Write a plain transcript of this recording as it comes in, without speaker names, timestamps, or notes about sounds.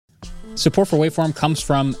Support for Waveform comes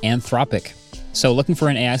from Anthropic. So looking for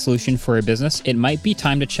an AI solution for a business, it might be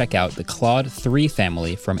time to check out the Claude 3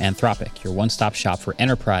 family from Anthropic, your one-stop shop for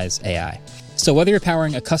enterprise AI. So whether you're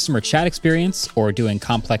powering a customer chat experience or doing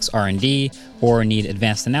complex R&D or need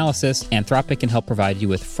advanced analysis, Anthropic can help provide you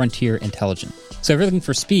with frontier intelligence. So if you're looking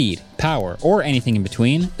for speed, power, or anything in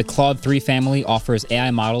between, the Claude 3 family offers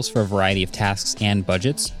AI models for a variety of tasks and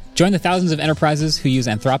budgets. Join the thousands of enterprises who use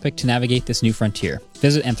Anthropic to navigate this new frontier.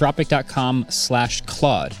 Visit anthropic.com/Claude,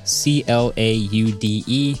 Claude,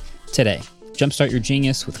 today. Jumpstart your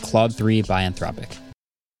genius with Claude 3 by Anthropic.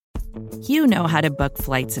 You know how to book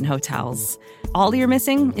flights and hotels. All you're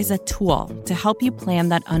missing is a tool to help you plan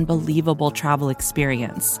that unbelievable travel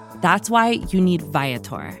experience. That's why you need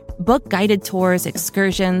Viator. Book guided tours,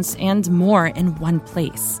 excursions, and more in one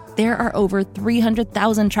place. There are over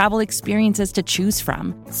 300,000 travel experiences to choose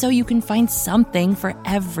from, so you can find something for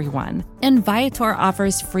everyone. And Viator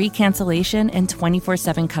offers free cancellation and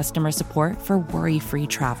 24/7 customer support for worry-free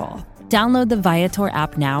travel. Download the Viator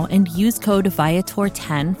app now and use code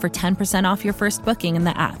Viator10 for 10% off your first booking in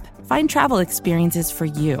the app. Find travel experiences for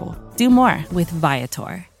you. Do more with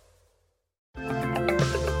Viator.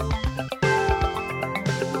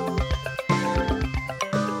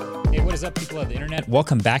 What is up, people of the internet?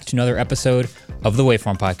 Welcome back to another episode of the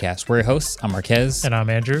Waveform Podcast. We're your hosts. I'm Marquez. And I'm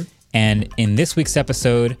Andrew. And in this week's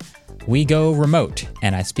episode, we go remote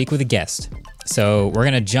and I speak with a guest. So we're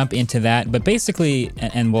going to jump into that. But basically,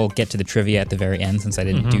 and we'll get to the trivia at the very end since I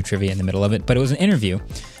didn't do trivia in the middle of it, but it was an interview.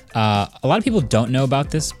 A lot of people don't know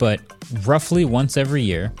about this, but roughly once every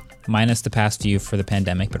year, minus the past few for the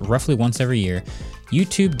pandemic, but roughly once every year,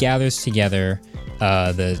 YouTube gathers together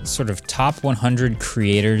the sort of top 100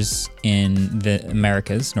 creators in the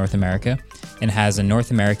Americas, North America, and has a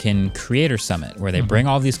North American Creator Summit where they bring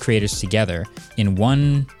all these creators together in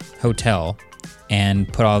one hotel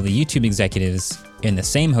and put all the YouTube executives in the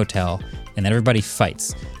same hotel, and then everybody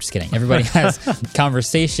fights. Just kidding. Everybody has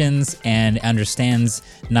conversations and understands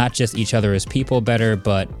not just each other as people better,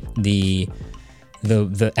 but the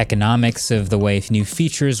economics of the way new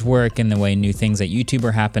features work and the way new things at YouTube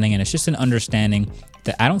are happening. And it's just an understanding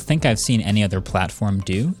that I don't think I've seen any other platform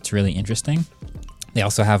do. It's really interesting. They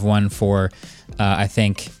also have one for, I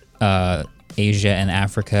think, Asia and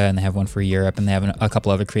Africa, and they have one for Europe, and they have a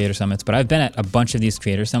couple other creator summits. But I've been at a bunch of these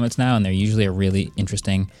creator summits now, and they're usually a really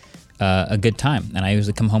interesting, a good time. And I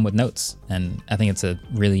usually come home with notes, and I think it's a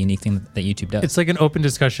really unique thing that YouTube does. It's like an open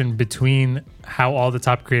discussion between how all the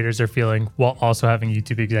top creators are feeling while also having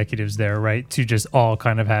YouTube executives there, right? To just all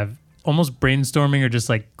kind of have almost brainstorming or just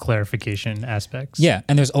like clarification aspects. Yeah,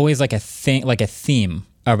 and there's always like a theme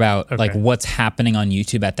about like what's happening on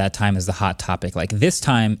YouTube at that time is the hot topic. Like this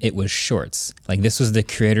time it was shorts. Like this was the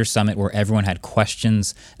creator summit where everyone had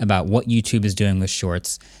questions about what YouTube is doing with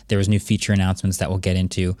shorts. There was new feature announcements that we'll get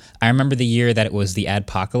into. I remember the year that it was the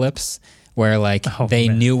adpocalypse where like they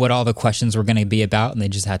knew what all the questions were going to be about and they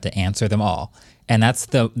just had to answer them all. And that's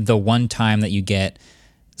the one time that you get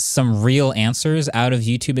some real answers out of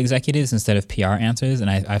YouTube executives instead of PR answers.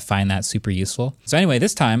 And I find that super useful. So anyway,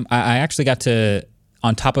 this time I actually got to,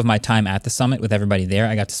 on top of my time at the summit with everybody there,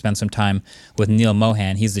 I got to spend some time with Neil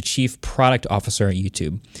Mohan. He's the chief product officer at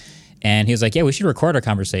YouTube. And he was like, yeah, we should record our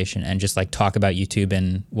conversation and just like talk about YouTube,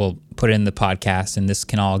 and we'll put it in the podcast, and this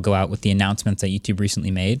can all go out with the announcements that YouTube recently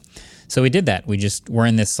made. So we did that. We're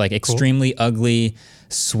in this like extremely ugly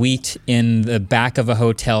suite in the back of a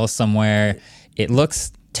hotel somewhere. It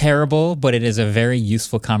looks terrible, but it is a very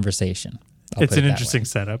useful conversation. It's an interesting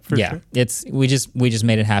setup for sure. We just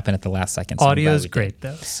made it happen at the last second. So audio is great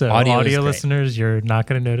though. So audio listeners, you're not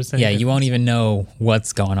going to notice anything. Yeah, you won't even know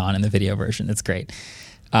what's going on in the video version. It's great.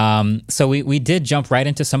 So we did jump right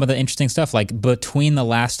into some of the interesting stuff. Like between the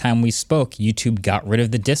last time we spoke, YouTube got rid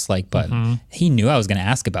of the dislike button. He knew I was going to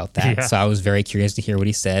ask about that. So I was very curious to hear what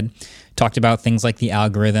he said. Talked about things like the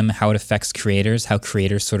algorithm, how it affects creators, how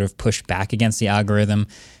creators sort of push back against the algorithm.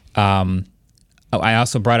 I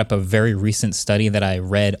also brought up a very recent study that I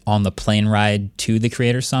read on the plane ride to the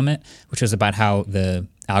Creator Summit, which was about how the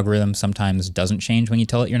algorithm sometimes doesn't change when you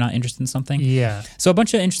tell it you're not interested in something. Yeah. So a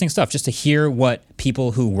bunch of interesting stuff just to hear what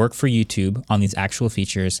people who work for YouTube on these actual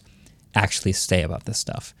features actually say about this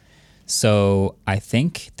stuff. So I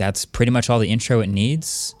think that's pretty much all the intro it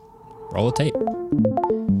needs. Roll the tape.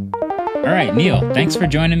 All right, Neil, thanks for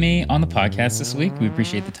joining me on the podcast this week. We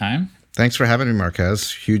appreciate the time. Thanks for having me,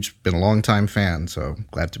 Marquez. Been a long-time fan, so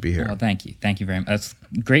glad to be here. Well, thank you. Thank you very much. That's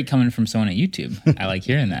great coming from someone at YouTube. I like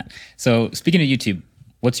hearing that. So speaking of YouTube,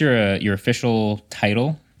 what's your official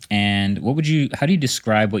title, and how do you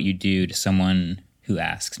describe what you do to someone who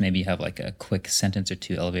asks? Maybe you have like a quick sentence or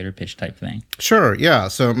two elevator pitch type thing. Sure, yeah.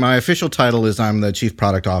 So my official title is I'm the Chief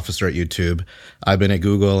Product Officer at YouTube. I've been at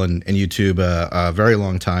Google and YouTube a very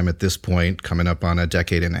long time at this point, coming up on a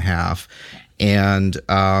decade and a half. And,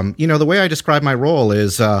 the way I describe my role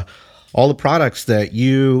is all the products that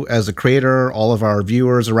you as a creator, all of our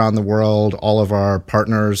viewers around the world, all of our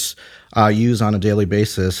partners use on a daily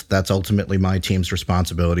basis, that's ultimately my team's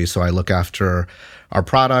responsibility. So I look after our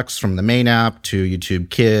products from the main app to YouTube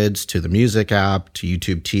Kids to the music app to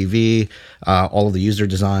YouTube TV, all of the user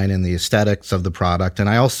design and the aesthetics of the product. And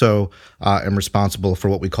I also am responsible for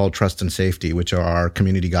what we call trust and safety, which are our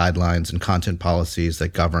community guidelines and content policies that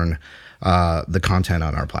govern the content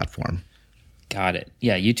on our platform. Got it.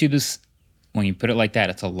 Yeah, YouTube is, when you put it like that,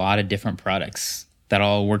 it's a lot of different products that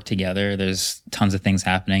all work together. There's tons of things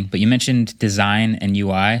happening. But you mentioned design and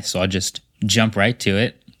UI, so I'll just jump right to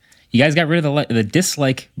it. You guys got rid of the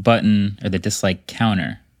dislike button or the dislike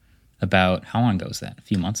counter about, how long ago was that? A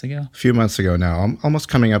few months ago? A few months ago now. I'm almost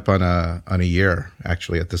coming up on a year,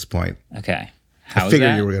 actually, at this point. Okay. I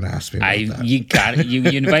figured you were going to ask me about that. You got it. You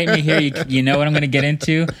invite me here. You know what I'm going to get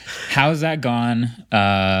into. How's that gone?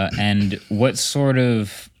 And what sort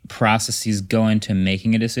of processes go into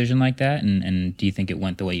making a decision like that? And do you think it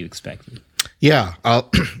went the way you expected? Yeah.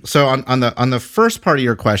 So on the first part of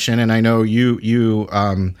your question, and I know you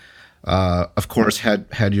of course had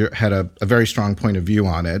a very strong point of view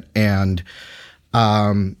on it, and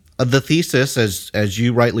the thesis, as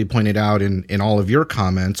you rightly pointed out in all of your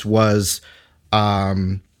comments, was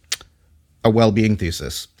a well-being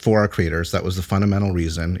thesis for our creators. That was the fundamental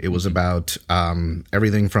reason. It was about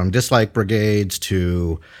everything from dislike brigades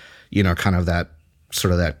to, kind of that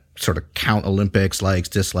sort of count Olympics, likes,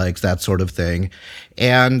 dislikes, that sort of thing.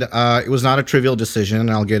 And it was not a trivial decision. And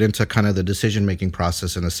I'll get into kind of the decision-making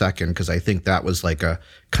process in a second, because I think that was like a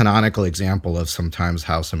canonical example of sometimes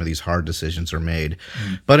how some of these hard decisions are made.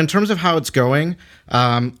 But in terms of how it's going,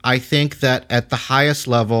 I think that at the highest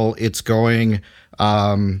level, it's going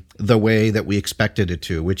the way that we expected it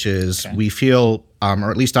to, which is we feel,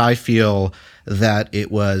 or at least I feel, that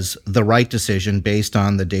it was the right decision based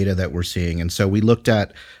on the data that we're seeing. And so we looked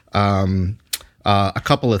at a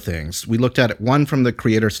couple of things. We looked at it, one from the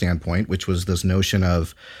creator standpoint, which was this notion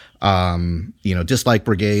of dislike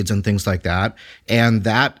brigades and things like that. And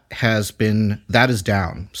that is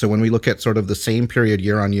down. So when we look at sort of the same period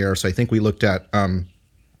year on year, so I think we looked at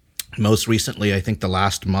most recently, I think the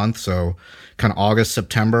last month, so kind of August,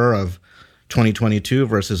 September of 2022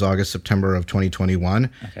 versus August, September of 2021,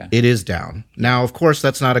 It is down. Now, of course,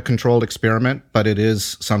 that's not a controlled experiment, but it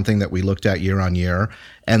is something that we looked at year on year.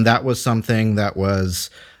 And that was something that was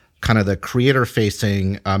kind of the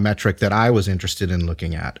creator-facing metric that I was interested in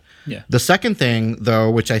looking at. Yeah. The second thing,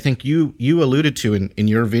 though, which I think you alluded to in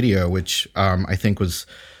your video, which I think was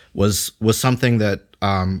something that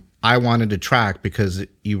I wanted to track because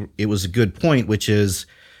it was a good point, which is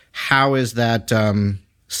how is that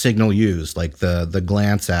signal used, like the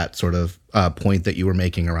glance at sort of point that you were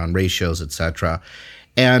making around ratios, et cetera.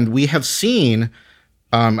 And we have seen,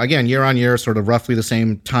 again, year on year, sort of roughly the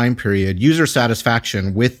same time period, user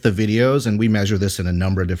satisfaction with the videos. And we measure this in a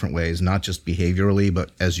number of different ways, not just behaviorally,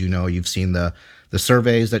 but as you know, you've seen the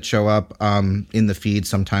surveys that show up in the feed,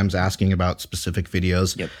 sometimes asking about specific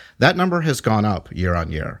videos. Yep. That number has gone up year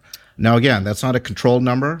on year. Now, again, that's not a controlled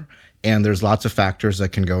number. And there's lots of factors that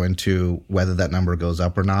can go into whether that number goes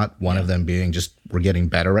up or not. One of them being just we're getting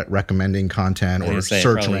better at recommending content or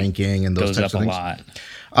search ranking and those types of things. Goes up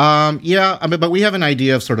a lot. But we have an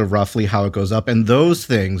idea of sort of roughly how it goes up. And those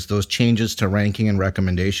things, those changes to ranking and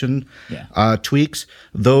recommendation tweaks,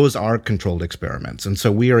 those are controlled experiments. And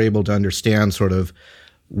so we are able to understand sort of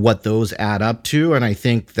what those add up to. And I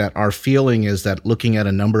think that our feeling is that looking at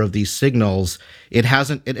a number of these signals, it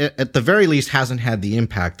at the very least hasn't had the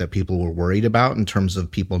impact that people were worried about in terms of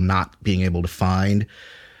people not being able to find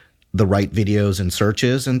the right videos and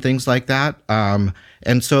searches and things like that.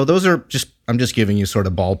 And so those are I'm just giving you sort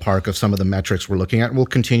of ballpark of some of the metrics we're looking at. We'll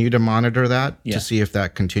continue to monitor that to see if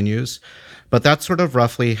that continues. But that's sort of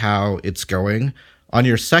roughly how it's going. On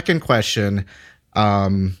your second question,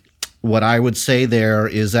 what I would say there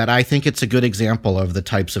is that I think it's a good example of the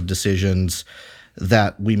types of decisions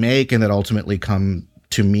that we make and that ultimately come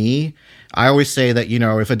to me. I always say that,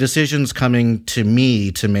 if a decision's coming to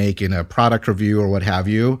me to make in a product review or what have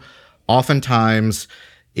you, oftentimes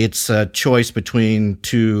it's a choice between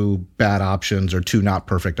two bad options or two not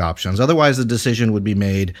perfect options. Otherwise, the decision would be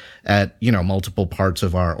made at, multiple parts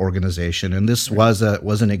of our organization. And this was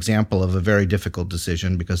an example of a very difficult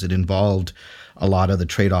decision because it involved a lot of the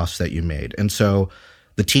trade-offs that you made. And so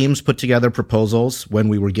the teams put together proposals when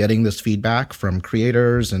we were getting this feedback from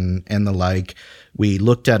creators and the like. We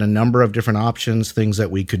looked at a number of different options, things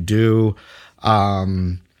that we could do,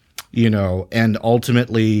 you know, and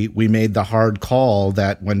ultimately we made the hard call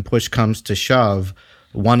that when push comes to shove,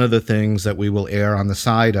 one of the things that we will err on the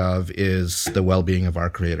side of is the well-being of our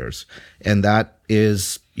creators. And that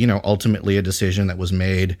is, you know, ultimately a decision that was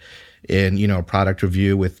made in, you know, product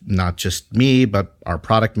review with not just me, but our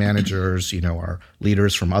product managers, you know, our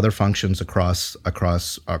leaders from other functions across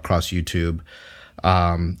YouTube.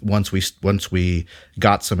 Once we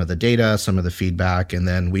got some of the data, some of the feedback, and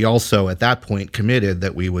then we also at that point committed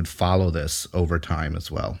that we would follow this over time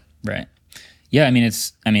as well. Right. Yeah.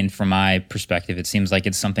 I mean, from my perspective, it seems like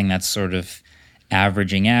it's something that's sort of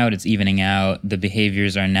averaging out, it's evening out. The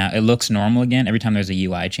behaviors are now, it looks normal again. Every time there's a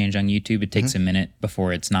UI change on YouTube, it takes a minute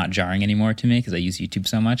before it's not jarring anymore to me because I use YouTube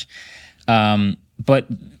so much. But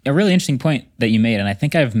a really interesting point that you made, and I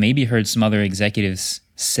think I've maybe heard some other executives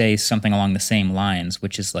say something along the same lines,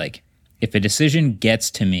 which is like, if a decision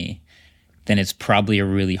gets to me, then it's probably a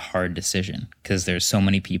really hard decision because there's so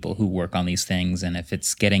many people who work on these things. And if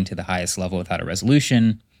it's getting to the highest level without a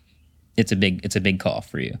resolution, it's a big call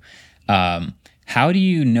for you. How do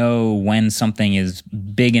you know when something is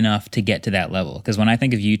big enough to get to that level? Because when I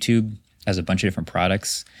think of YouTube as a bunch of different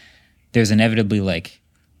products, there's inevitably like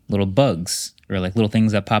little bugs or like little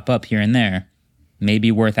things that pop up here and there,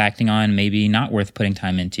 maybe worth acting on, maybe not worth putting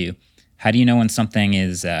time into. How do you know when something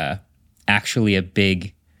is actually a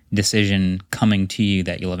big decision coming to you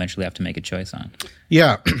that you'll eventually have to make a choice on?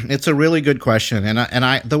 Yeah, it's a really good question. And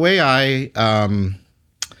the way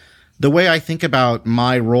I think about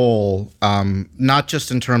my role, not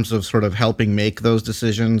just in terms of sort of helping make those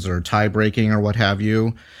decisions or tie breaking or what have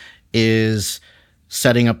you, is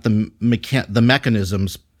setting up the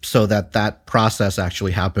mechanisms so that process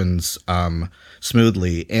actually happens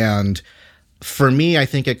smoothly. And for me, I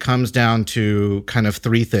think it comes down to kind of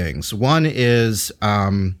three things. One is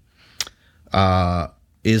about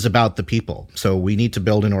the people. So we need to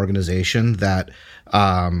build an organization that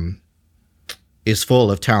is full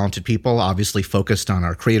of talented people, obviously focused on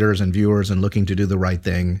our creators and viewers and looking to do the right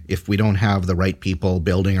thing. If we don't have the right people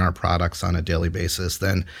building our products on a daily basis,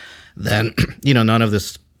 then you know, none of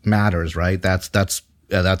this matters, right? That's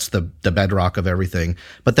the bedrock of everything.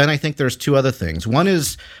 But then I think there's two other things. One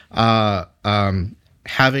is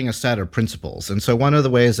having a set of principles. And so one of the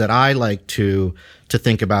ways that I like to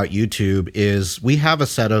think about YouTube is we have a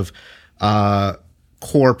set of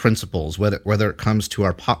core principles, whether it comes to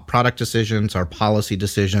our product decisions, our policy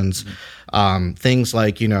decisions, things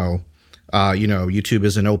like, YouTube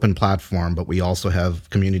is an open platform, but we also have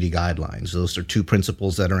community guidelines. Those are two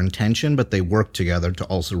principles that are in tension, but they work together to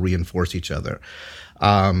also reinforce each other.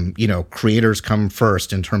 Creators come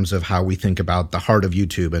first in terms of how we think about the heart of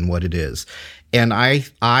YouTube and what it is. And I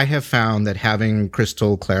have found that having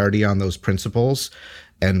crystal clarity on those principles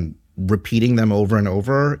and repeating them over and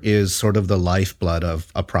over is sort of the lifeblood of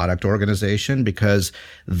a product organization, because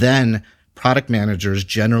then product managers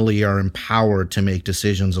generally are empowered to make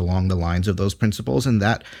decisions along the lines of those principles. And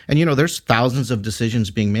there's thousands of decisions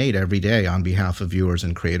being made every day on behalf of viewers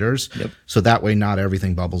and creators. Yep. So that way, not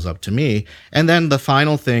everything bubbles up to me. And then the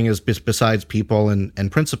final thing is, besides people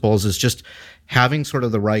and principles, is just having sort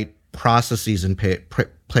of the right processes in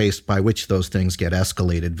place by which those things get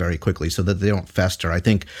escalated very quickly so that they don't fester. I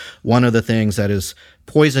think one of the things that is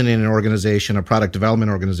poison in an organization, a product development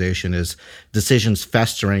organization, is decisions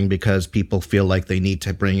festering because people feel like they need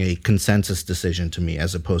to bring a consensus decision to me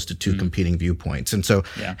as opposed to two competing viewpoints. And so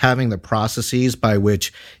having the processes by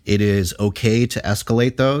which it is okay to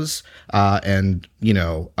escalate those and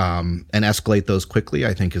escalate those quickly,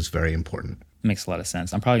 I think is very important. Makes a lot of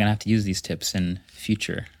sense. I'm probably going to have to use these tips in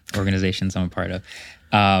future organizations I'm a part of.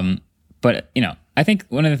 But I think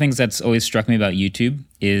one of the things that's always struck me about YouTube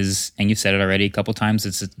is, and you've said it already a couple times,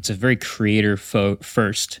 it's a very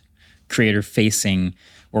creator-first, creator-facing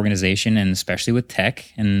organization, and especially with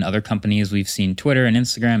tech and other companies. We've seen Twitter and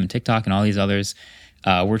Instagram and TikTok and all these others.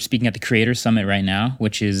 We're speaking at the Creator Summit right now,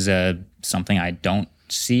 which is something I don't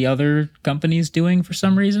see other companies doing for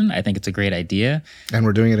some reason. I think it's a great idea. And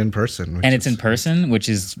we're doing it in person. And it's in person, which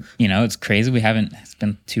is, it's crazy. It's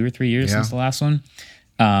been 2 or 3 years since the last one.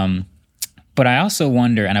 But I also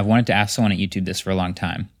wonder, and I've wanted to ask someone at YouTube this for a long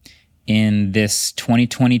time, in this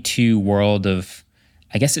 2022 world of,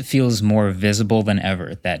 I guess it feels more visible than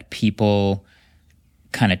ever that people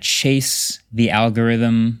kind of chase the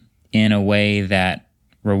algorithm in a way that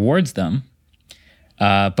rewards them,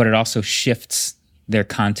 but it also shifts their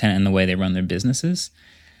content and the way they run their businesses.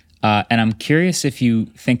 And I'm curious if you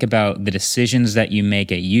think about the decisions that you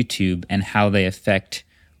make at YouTube and how they affect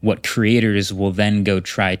what creators will then go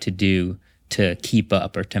try to do to keep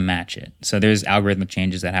up or to match it. So there's algorithmic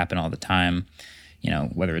changes that happen all the time,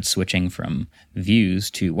 whether it's switching from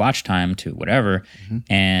views to watch time to whatever.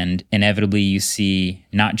 And inevitably you see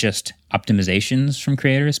not just optimizations from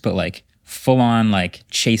creators, but like full on like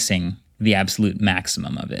chasing the absolute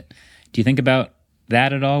maximum of it. Do you think about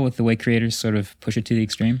that at all with the way creators sort of push it to the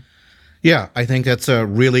extreme? Yeah, I think that's a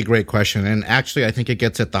really great question. And actually, I think it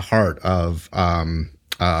gets at the heart of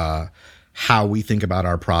how we think about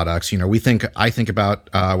our products. I think about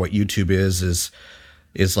what YouTube is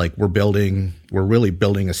like we're really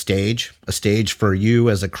building a stage for you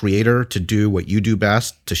as a creator to do what you do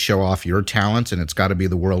best, to show off your talents, and it's got to be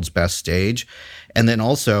the world's best stage. And then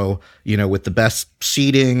also, with the best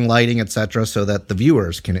seating, lighting, etc., so that the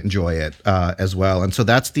viewers can enjoy it as well. And so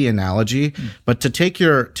that's the analogy. But to take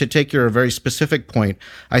your very specific point,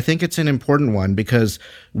 I think it's an important one because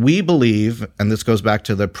we believe, and this goes back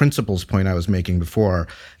to the principles point I was making before,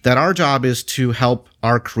 that our job is to help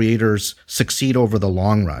our creators succeed over the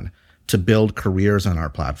long run, to build careers on our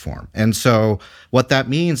platform. And so what that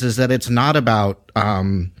means is that it's not about,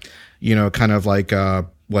 kind of like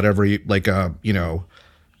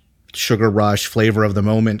sugar rush, flavor of the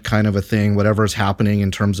moment kind of a thing, whatever is happening in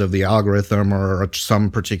terms of the algorithm or some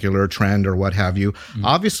particular trend or what have you.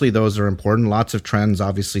 Obviously, those are important. Lots of trends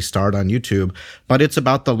obviously start on YouTube, but it's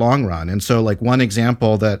about the long run. And so like one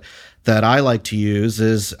example that I like to use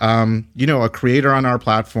is, a creator on our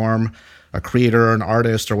platform, a creator, an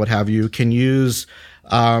artist or what have you, can use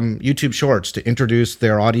YouTube Shorts to introduce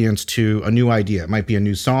their audience to a new idea. It might be a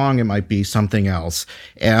new song, it might be something else.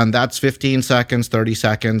 And that's 15 seconds, 30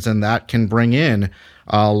 seconds, and that can bring in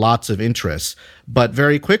lots of interest. But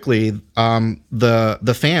very quickly,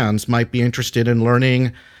 the fans might be interested in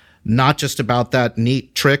learning not just about that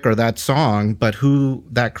neat trick or that song, but who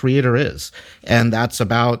that creator is. And that's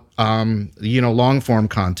about, long form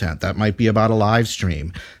content. That might be about a live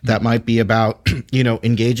stream. That might be about,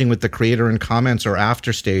 engaging with the creator in comments or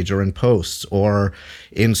after stage or in posts or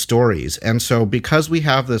in stories. And so because we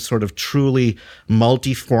have this sort of truly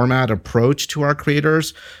multi-format approach to our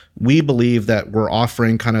creators, we believe that we're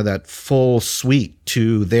offering kind of that full suite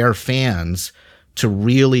to their fans to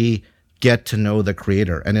really get to know the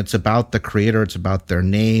creator. And it's about the creator, it's about their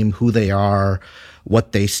name, who they are,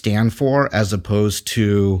 what they stand for, as opposed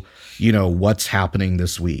to, what's happening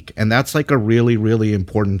this week. And that's like a really, really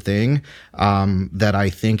important thing that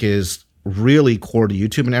I think is really core to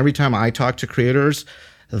YouTube. And every time I talk to creators,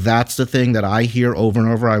 that's the thing that I hear over and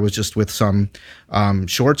over. I was just with some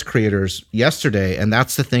shorts creators yesterday, and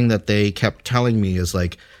that's the thing that they kept telling me is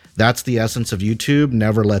like, that's the essence of YouTube.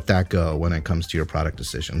 Never let that go when it comes to your product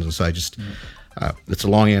decisions. And so I just, it's a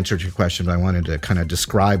long answer to your question, but I wanted to kind of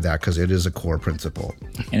describe that because it is a core principle.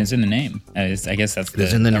 And it's in the name. I guess that's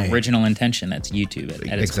the original intention. That's YouTube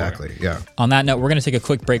at its exactly, core. Yeah. On that note, we're going to take a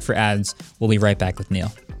quick break for ads. We'll be right back with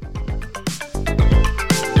Neil.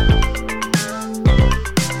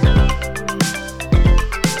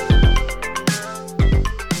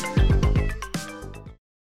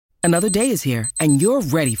 Another day is here, and you're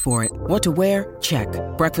ready for it. What to wear? Check.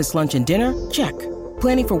 Breakfast, lunch, and dinner? Check.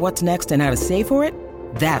 Planning for what's next and how to save for it?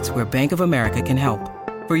 That's where Bank of America can help.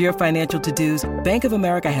 For your financial to-dos, Bank of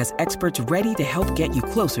America has experts ready to help get you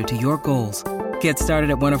closer to your goals. Get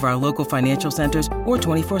started at one of our local financial centers or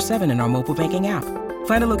 24/7 in our mobile banking app.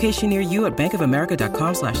 Find a location near you at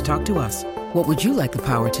bankofamerica.com/talktous. What would you like the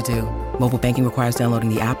power to do? Mobile banking requires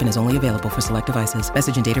downloading the app and is only available for select devices.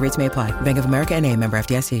 Message and data rates may apply. Bank of America N.A., member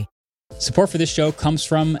FDIC. Support for this show comes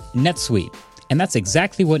from NetSuite, and that's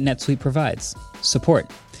exactly what NetSuite provides,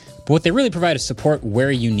 support. But what they really provide is support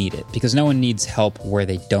where you need it, because no one needs help where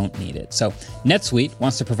they don't need it. So NetSuite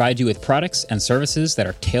wants to provide you with products and services that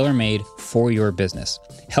are tailor-made for your business.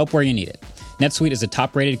 Help where you need it. NetSuite is a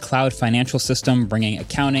top-rated cloud financial system bringing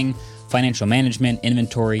accounting, financial management,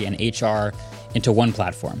 inventory, and HR into one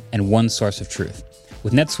platform and one source of truth.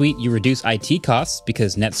 With NetSuite, you reduce IT costs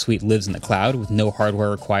because NetSuite lives in the cloud with no hardware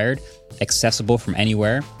required, accessible from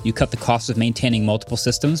anywhere. You cut the cost of maintaining multiple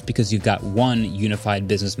systems because you've got one unified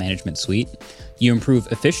business management suite. You improve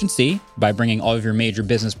efficiency by bringing all of your major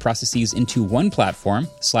business processes into one platform,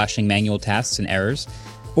 slashing manual tasks and errors.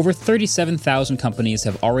 Over 37,000 companies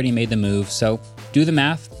have already made the move, so do the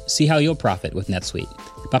math, see how you'll profit with NetSuite.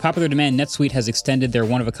 By popular demand, NetSuite has extended their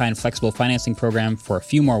one-of-a-kind flexible financing program for a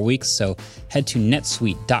few more weeks, so head to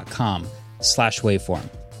netsuite.com/waveform.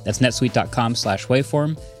 That's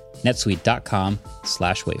netsuite.com/waveform,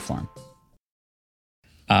 netsuite.com/waveform.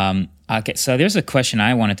 Okay, so there's a question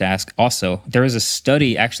I wanted to ask also. There was a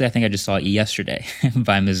study, actually, I think I just saw it yesterday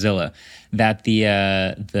by Mozilla, that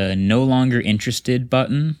the no longer interested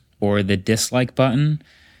button or the dislike button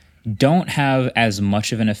don't have as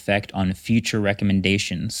much of an effect on future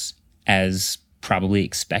recommendations as probably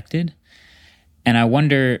expected. And I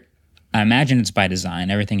wonder, I imagine it's by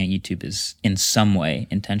design. Everything at YouTube is in some way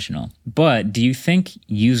intentional. But do you think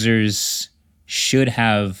users should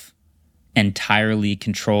have entirely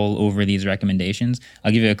control over these recommendations?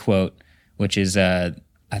 I'll give you a quote, which is, I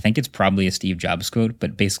think it's probably a Steve Jobs quote,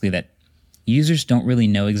 but basically that users don't really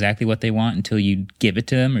know exactly what they want until you give it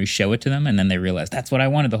to them or show it to them, and then they realize that's what I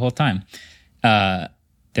wanted the whole time.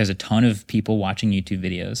 There's a ton of people watching YouTube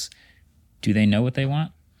videos. Do they know what they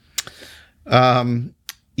want?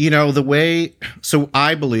 The way, so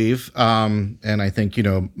I believe, and I think,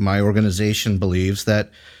 my organization believes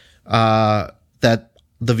that the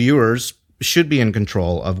viewers should be in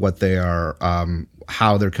control of what they are,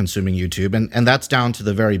 how they're consuming YouTube. And that's down to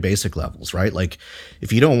the very basic levels, right? Like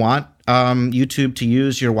if you don't want YouTube to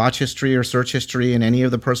use your watch history or search history in any of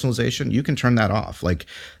the personalization, you can turn that off. Like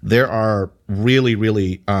there are really,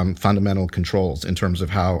 really fundamental controls in terms of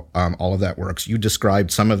how all of that works. You described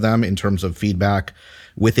some of them in terms of feedback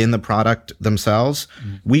within the product themselves.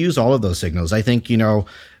 We use all of those signals. I think,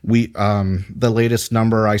 the latest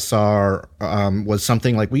number I saw was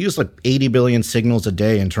something like we use like 80 billion signals a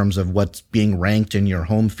day in terms of what's being ranked in your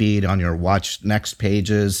home feed, on your watch next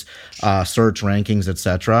pages, search rankings,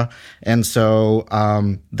 etc. And so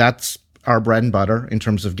that's our bread and butter in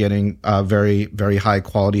terms of getting very, very high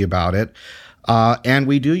quality about it. And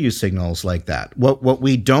we do use signals like that. What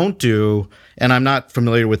we don't do, and I'm not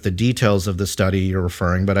familiar with the details of the study you're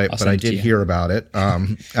referring, but I did hear about it.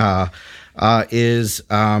 Is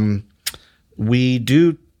we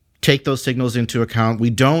do take those signals into account. We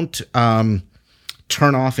don't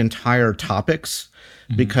turn off entire topics,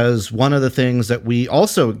 because one of the things that we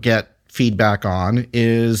also get feedback on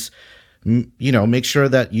is, make sure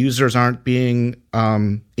that users aren't being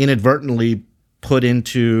inadvertently put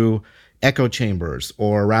into echo chambers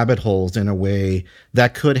or rabbit holes in a way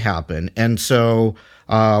that could happen. And so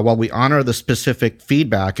while we honor the specific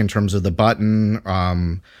feedback in terms of the button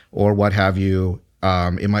or what have you,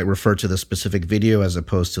 it might refer to the specific video as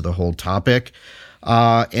opposed to the whole topic.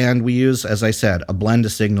 And we use, as I said, a blend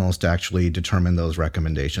of signals to actually determine those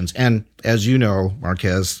recommendations. And as you know,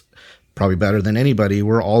 Marquez, probably better than anybody,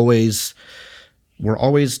 we're always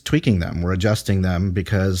tweaking them. We're adjusting them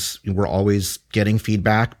because we're always getting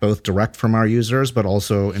feedback, both direct from our users, but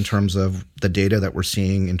also in terms of the data that we're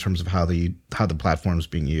seeing in terms of how the platform is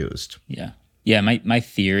being used. Yeah. Yeah. My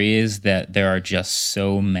theory is that there are just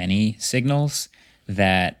so many signals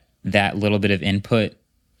that little bit of input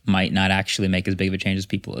might not actually make as big of a change as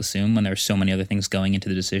people assume when there's so many other things going into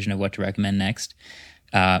the decision of what to recommend next.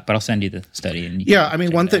 But I'll send you the study.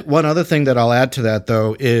 And one other thing that I'll add to that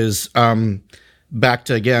though is, back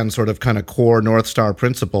to, again, sort of kind of core North Star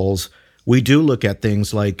principles, we do look at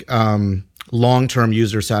things like long-term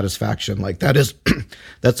user satisfaction. Like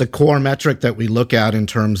that's a core metric that we look at in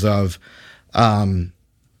terms of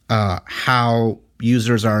how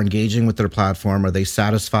users are engaging with their platform. Are they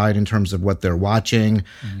satisfied in terms of what they're watching?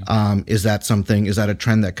 Is that a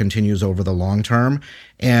trend that continues over the long term?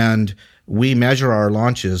 And we measure our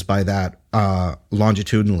launches by that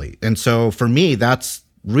longitudinally. And so for me, that's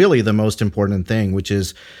really the most important thing, which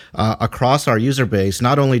is across our user base,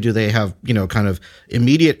 not only do they have, kind of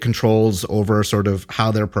immediate controls over sort of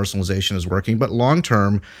how their personalization is working, but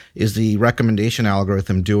long-term is the recommendation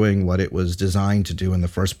algorithm doing what it was designed to do in the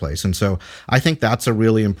first place. And so I think that's a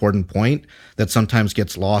really important point that sometimes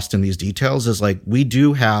gets lost in these details, is like we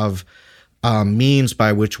do have means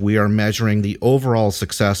by which we are measuring the overall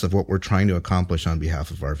success of what we're trying to accomplish on behalf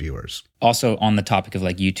of our viewers. Also, on the topic of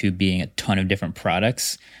like YouTube being a ton of different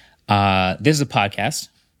products, this is a podcast.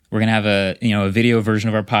 We're gonna have a video version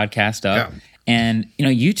of our podcast up, and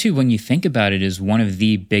YouTube, when you think about it, is one of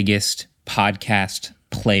the biggest podcast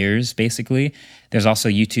players. Basically, there's also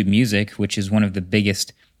YouTube Music, which is one of the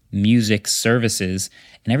biggest music services.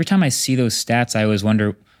 And every time I see those stats, I always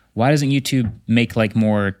wonder, why doesn't YouTube make like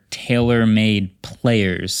more tailor-made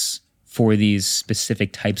players for these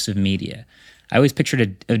specific types of media? I always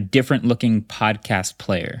pictured a different looking podcast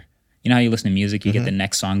player. You know how you listen to music, you get the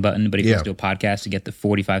next song button, but if you listen to a podcast, you get the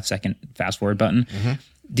 45-second fast forward button.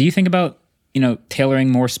 Do you think about,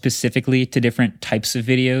 tailoring more specifically to different types of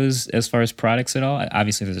videos as far as products at all?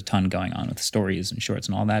 Obviously, there's a ton going on with stories and shorts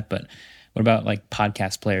and all that, but what about like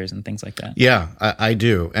podcast players and things like that? Yeah, I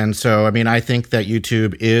do. And so, I think that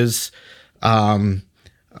YouTube is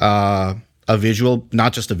a visual,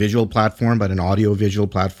 not just a visual platform, but an audio visual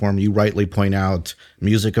platform. You rightly point out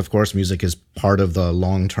music, of course. Music is part of the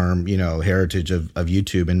long-term, heritage of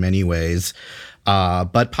YouTube in many ways.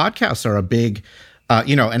 But podcasts are a big,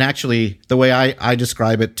 and actually the way I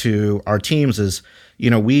describe it to our teams is,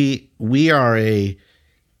 we are a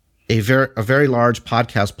very large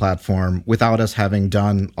podcast platform without us having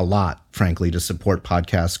done a lot, frankly, to support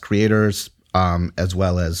podcast creators, as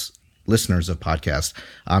well as listeners of podcasts.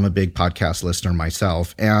 I'm a big podcast listener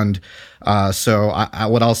myself. And so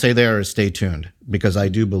what I'll say there is stay tuned, because I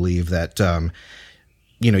do believe that,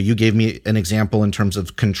 you gave me an example in terms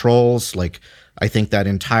of controls. Like, I think that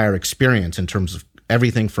entire experience in terms of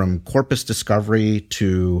everything from corpus discovery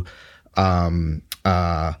to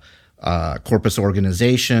corpus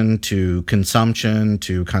organization to consumption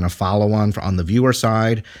to kind of follow on the viewer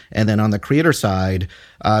side, and then on the creator side,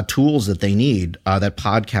 tools that they need, that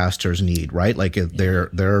podcasters need, right? Like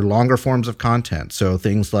they're longer forms of content. So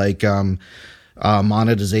things like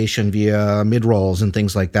monetization via mid-rolls and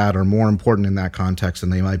things like that are more important in that context than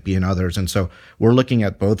they might be in others. And so we're looking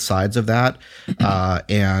at both sides of that.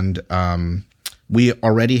 We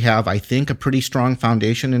already have, I think, a pretty strong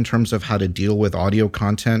foundation in terms of how to deal with audio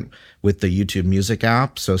content with the YouTube Music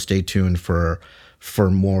app. So stay tuned for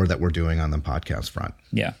more that we're doing on the podcast front.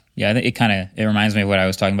 Yeah. I think it reminds me of what I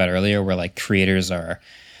was talking about earlier, where like creators are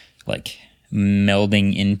like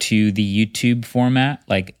melding into the YouTube format.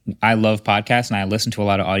 Like, I love podcasts and I listen to a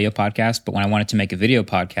lot of audio podcasts, but when I wanted to make a video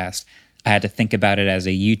podcast, I had to think about it as a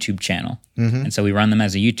YouTube channel. Mm-hmm. And so we run them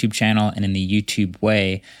as a YouTube channel and in the YouTube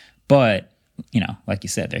way. But like you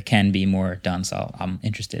said, there can be more done. So I'm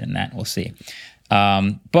interested in that. We'll see.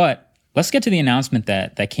 But let's get to the announcement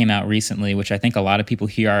that came out recently, which I think a lot of people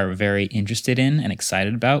here are very interested in and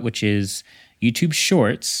excited about, which is YouTube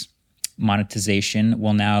Shorts monetization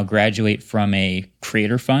will now graduate from a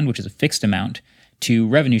creator fund, which is a fixed amount, to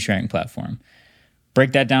revenue sharing platform.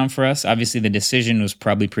 Break that down for us. Obviously, the decision was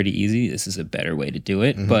probably pretty easy. This is a better way to do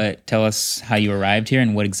it. Mm-hmm. But tell us how you arrived here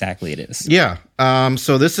and what exactly it is. Yeah.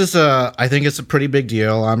 So this is I think it's a pretty big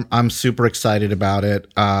deal. I'm super excited about it.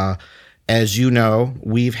 As you know,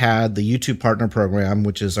 we've had the YouTube Partner Program,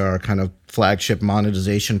 which is our kind of flagship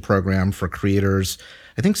monetization program for creators,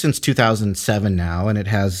 I think since 2007 now, and it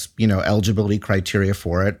has, eligibility criteria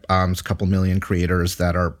for it. It's a couple million creators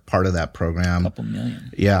that are part of that program. A couple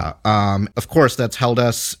million. Yeah. Of course, that's held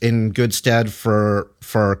us in good stead for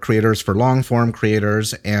creators, for long form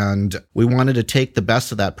creators. And we wanted to take the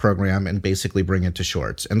best of that program and basically bring it to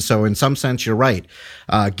Shorts. And so in some sense, you're right.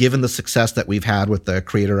 Given the success that we've had with the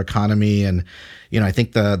creator economy, and I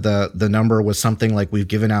think the number was something like we've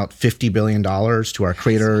given out $50 billion to our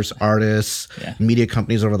creators, artists, media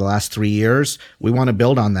companies over the last 3 years. We want to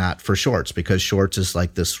build on that for Shorts, because Shorts is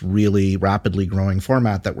like this really rapidly growing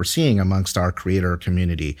format that we're seeing amongst our creator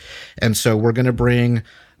community. And so we're going to bring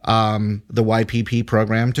the YPP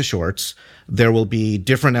program to Shorts. There will be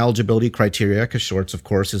different eligibility criteria, because Shorts, of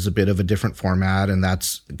course, is a bit of a different format, and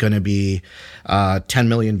that's going to be 10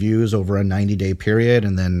 million views over a 90-day period.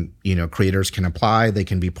 And then, creators can apply. They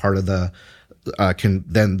can be part of can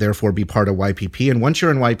then therefore be part of YPP. And once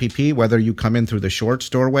you're in YPP, whether you come in through the Shorts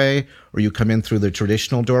doorway or you come in through the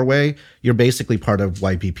traditional doorway, you're basically part of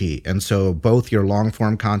YPP. And so both your long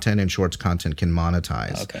form content and Shorts content can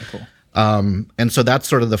monetize. Okay, cool. And so that's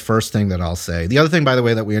sort of the first thing that I'll say. The other thing, by the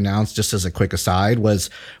way, that we announced, just as a quick aside,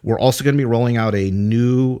 was we're also going to be rolling out a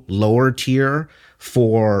new lower tier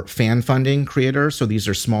for fan funding creators. So these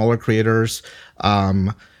are smaller creators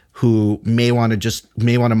who may want to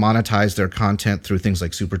monetize their content through things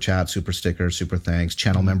like super chat, super stickers, super thanks,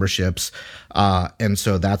 channel memberships. And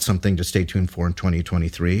so that's something to stay tuned for in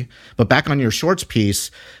 2023. But back on your Shorts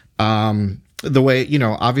piece, the way,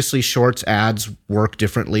 obviously Shorts ads work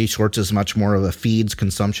differently. Shorts is much more of a feeds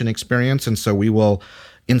consumption experience. And so we will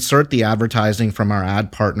insert the advertising from our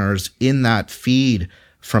ad partners in that feed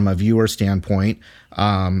from a viewer standpoint.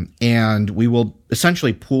 And we will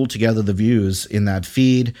essentially pool together the views in that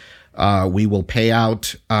feed. We will pay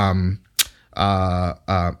out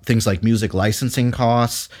things like music licensing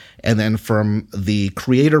costs. And then from the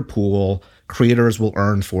creator pool, creators will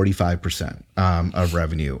earn 45% of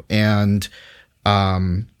revenue. And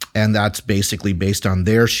that's basically based on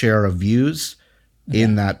their share of views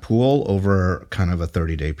in that pool over kind of a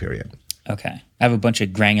 30-day period. Okay. I have a bunch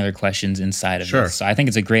of granular questions inside of this. So I think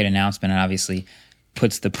it's a great announcement, and obviously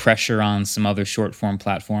puts the pressure on some other short form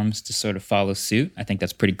platforms to sort of follow suit. I think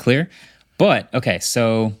that's pretty clear. But, okay,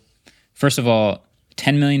 so first of all,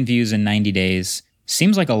 10 million views in 90 days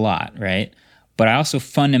seems like a lot, right? But I also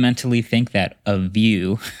fundamentally think that a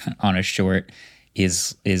view on a short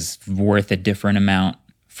is worth a different amount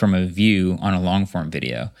from a view on a long form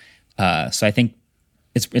video. So I think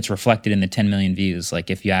it's reflected in the 10 million views. Like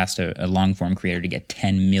if you asked a long form creator to get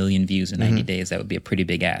 10 million views in 90 days, that would be a pretty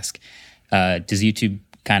big ask. Does YouTube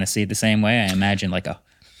kind of see it the same way? I imagine like a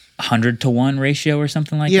 100-to-1 ratio or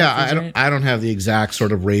something like that. Yeah, I don't have the exact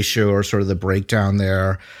sort of ratio or sort of the breakdown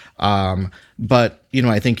there. But, you know,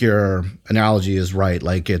 I think your analogy is right.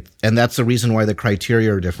 Like and that's the reason why the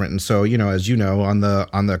criteria are different. And so, you know, as you know, on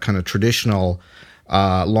the kind of traditional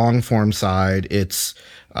long form side, it's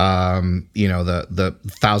you know, the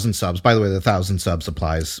 1,000 subs. By the way, the 1,000 subs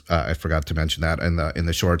applies. I forgot to mention that in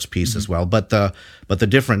the shorts piece as well. But the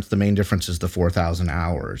difference, the main difference, is the 4,000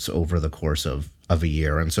 hours over the course of a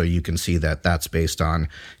year. And so you can see that that's based on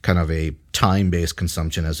kind of a time-based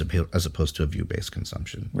consumption as opposed to a view-based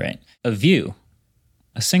consumption. Right. A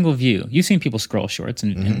single view. You've seen people scroll shorts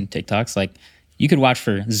and TikToks. Like, you could watch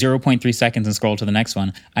for 0.3 seconds and scroll to the next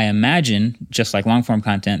one. I imagine, just like long form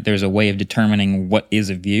content, there's a way of determining what is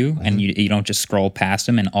a view, and you don't just scroll past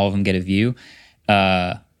them and all of them get a view.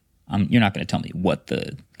 You're not going to tell me what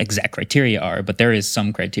the exact criteria are, but there is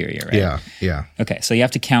some criteria, right? Yeah. Okay, so you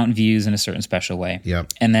have to count views in a certain special way.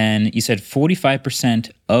 Yep. And then you said 45%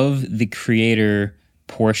 of the creator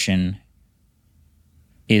portion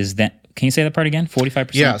is that. Can you say that part again?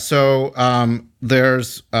 45%? Yeah. So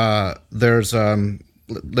there's a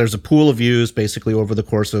pool of views basically over the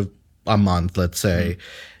course of a month, let's say,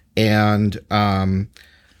 and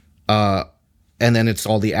then it's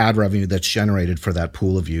all the ad revenue that's generated for that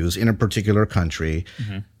pool of views in a particular country.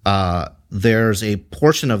 There's a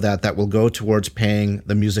portion of that will go towards paying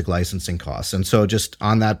the music licensing costs. And so just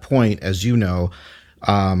on that point, as you know,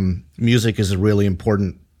 music is a really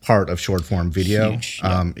important part of short form video. Huge,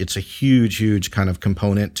 yeah. It's a huge kind of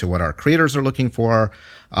component to what our creators are looking for.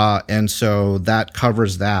 And so that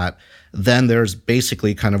covers that. Then there's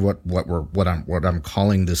basically kind of what I'm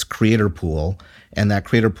calling this creator pool, and that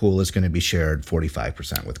creator pool is going to be shared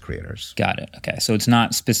 45% with creators. Got it. Okay, so it's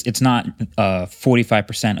not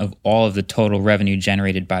 45% of all of the total revenue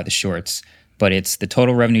generated by the shorts, but it's the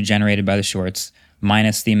total revenue generated by the shorts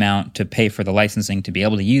minus the amount to pay for the licensing to be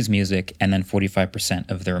able to use music, and then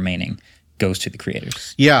 45% of the remaining goes to the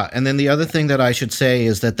creators. Yeah, and then the other thing that I should say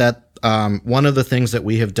is that one of the things that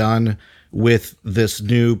we have done with this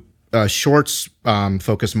new shorts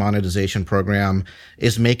focused monetization program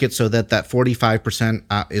is make it so that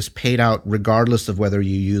 45% is paid out regardless of whether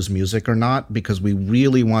you use music or not, because we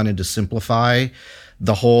really wanted to simplify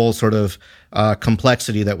the whole sort of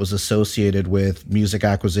complexity that was associated with music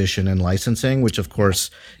acquisition and licensing, which of course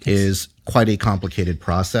is quite a complicated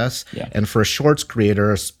process. Yeah. And for a shorts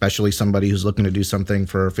creator, especially somebody who's looking to do something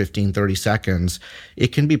for 15, 30 seconds, it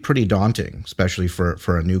can be pretty daunting, especially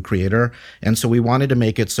for a new creator. And so we wanted to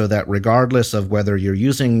make it so that regardless of whether you're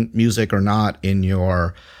using music or not in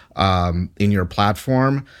your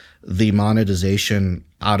platform, the monetization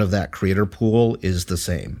out of that creator pool is the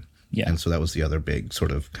same. Yeah. And so that was the other big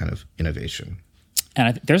sort of kind of innovation.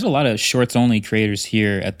 And there's a lot of shorts-only creators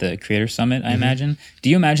here at the Creator Summit, I imagine. Do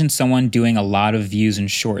you imagine someone doing a lot of views in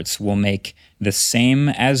shorts will make the same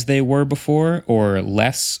as they were before, or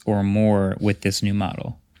less or more with this new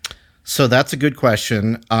model? So that's a good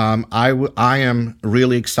question. I am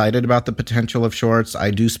really excited about the potential of shorts.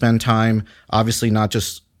 I do spend time, obviously, not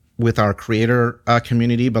just with our creator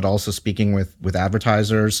community, but also speaking with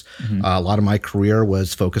advertisers. A lot of my career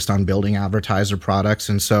was focused on building advertiser products.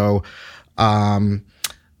 And so, and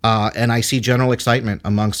I see general excitement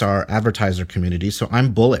amongst our advertiser community. So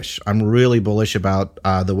I'm bullish. I'm really bullish about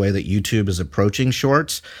the way that YouTube is approaching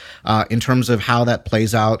shorts. In terms of how that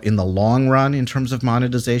plays out in the long run in terms of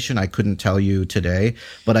monetization, I couldn't tell you today.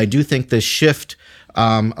 But I do think this shift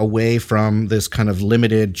away from this kind of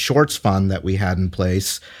limited shorts fund that we had in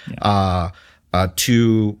place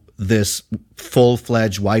to this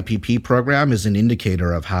full-fledged YPP program is an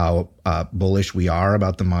indicator of how bullish we are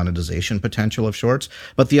about the monetization potential of shorts.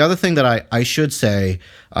 But the other thing that I should say,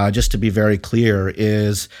 just to be very clear,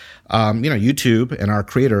 is YouTube and our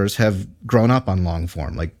creators have grown up on long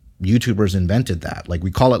form. Like, YouTubers invented that. Like,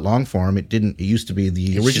 we call it long form. It used to be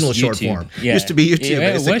the original short form. Yeah. It used to be YouTube. Yeah,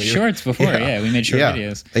 it basically. was shorts before. Yeah, we made short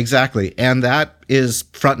videos. Exactly. And that is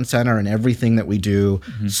front and center in everything that we do.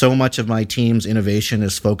 So much of my team's innovation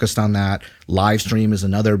is focused on that. Live stream is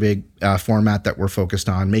another big format that we're focused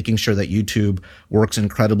on. Making sure that YouTube works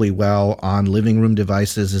incredibly well on living room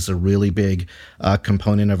devices is a really big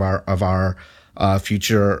component of our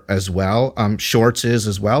future as well. Shorts is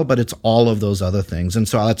as well, but it's all of those other things. And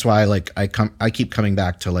so that's why I keep coming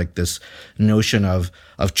back to like this notion of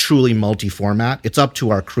truly multi-format. It's up to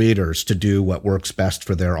our creators to do what works best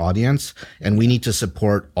for their audience, and we need to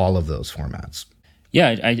support all of those formats.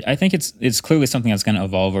 Yeah, I think it's clearly something that's going to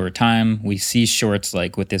evolve over time. We see shorts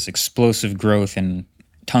like with this explosive growth and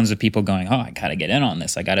tons of people going, oh, I got to get in on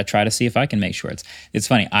this. I got to try to see if I can make shorts. It's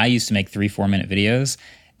funny. I used to make 3-4 minute videos,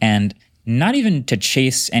 and not even to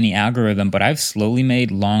chase any algorithm, but I've slowly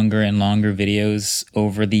made longer and longer videos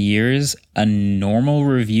over the years. A normal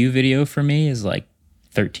review video for me is like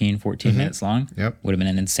 13, 14 minutes long. Yep. Would have been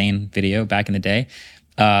an insane video back in the day.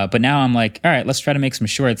 But now I'm like, all right, let's try to make some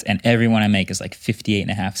shorts. And every one I make is like 58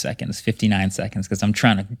 and a half seconds, 59 seconds, because I'm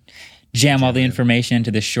trying to jam all the information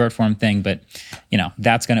into this short form thing. But,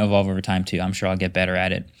 that's going to evolve over time too. I'm sure I'll get better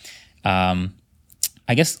at it.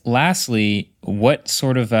 I guess lastly, what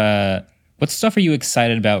stuff are you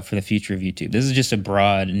excited about for the future of YouTube? This is just a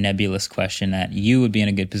broad, nebulous question that you would be in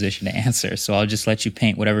a good position to answer. So I'll just let you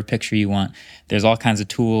paint whatever picture you want. There's all kinds of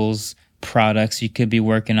tools, products you could be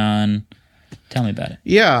working on. Tell me about it.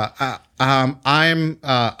 Yeah,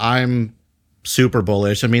 I'm super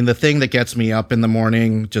bullish. I mean, the thing that gets me up in the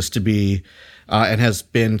morning just to be, and has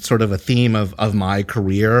been sort of a theme of my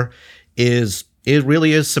career, is it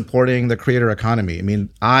really is supporting the creator economy. I mean,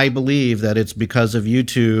 I believe that it's because of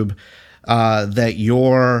YouTube that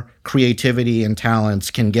your creativity and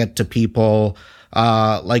talents can get to people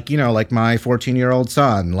like my 14-year-old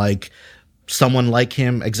son, like someone like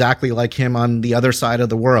him, exactly like him on the other side of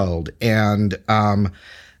the world. And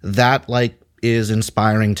that is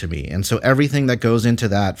inspiring to me. And so everything that goes into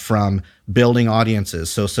that, from building audiences,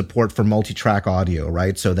 so support for multi-track audio,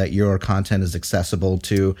 right? So that your content is accessible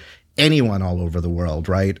to anyone all over the world,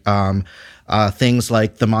 right? Things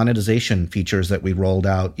like the monetization features that we rolled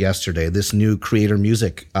out yesterday, this new creator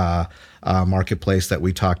music marketplace that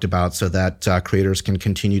we talked about, so that creators can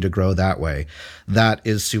continue to grow that way. That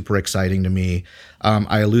is super exciting to me.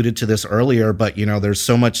 I alluded to this earlier, but there's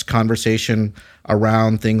so much conversation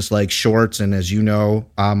around things like shorts, and as you know,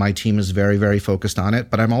 my team is very, very focused on it.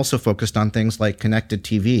 But I'm also focused on things like connected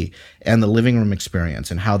TV and the living room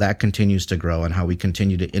experience, and how that continues to grow, and how we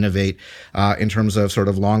continue to innovate in terms of sort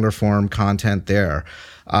of longer form content there.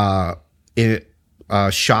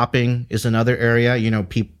 Shopping is another area.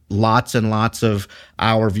 Lots and lots of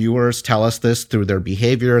our viewers tell us this through their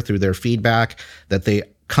behavior, through their feedback, that they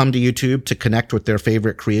come to YouTube to connect with their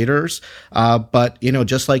favorite creators. But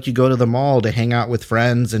just like you go to the mall to hang out with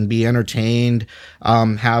friends and be entertained,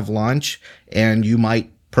 have lunch, and you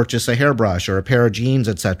might purchase a hairbrush or a pair of jeans,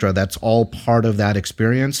 etc. That's all part of that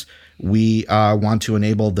experience. We want to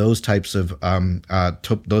enable those types of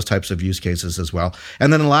use cases as well.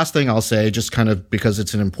 And then the last thing I'll say, just kind of because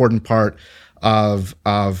it's an important part of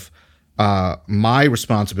my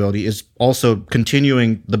responsibility, is also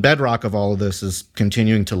continuing. The bedrock of all of this is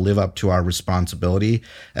continuing to live up to our responsibility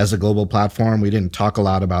as a global platform. We didn't talk a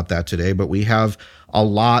lot about that today, but we have a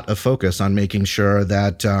lot of focus on making sure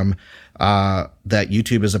that that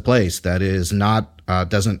YouTube is a place that is not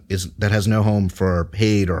that has no home for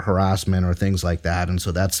hate or harassment or things like that. And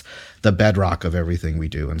so that's the bedrock of everything we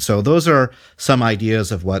do. And so those are some ideas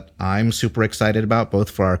of what I'm super excited about, both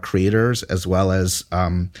for our creators as well as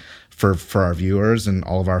for our viewers and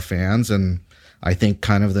all of our fans. And I think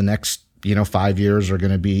kind of the next 5 years are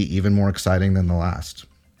going to be even more exciting than the last.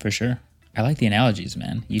 For sure. I like the analogies,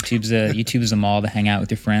 man. YouTube's a mall to hang out with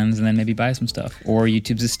your friends and then maybe buy some stuff. Or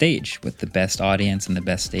YouTube's a stage with the best audience and the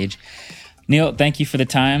best stage. Neil, thank you for the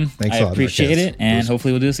time. Thanks I appreciate it, and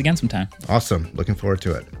hopefully we'll do this again sometime. Awesome. Looking forward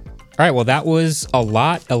to it. All right, well, that was a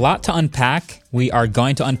lot to unpack. We are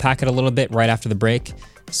going to unpack it a little bit right after the break.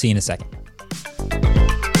 See you in a second.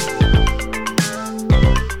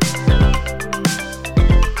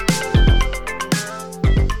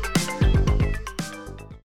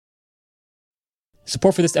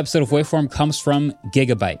 Support for this episode of Waveform comes from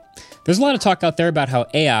Gigabyte. There's a lot of talk out there about how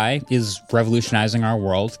AI is revolutionizing our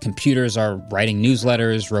world. Computers are writing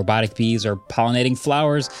newsletters, robotic bees are pollinating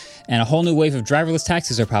flowers, and a whole new wave of driverless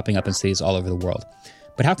taxis are popping up in cities all over the world.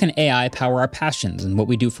 But how can AI power our passions and what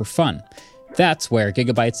we do for fun? That's where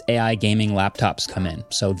Gigabyte's AI gaming laptops come in.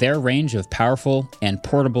 So their range of powerful and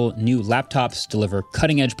portable new laptops deliver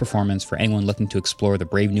cutting-edge performance for anyone looking to explore the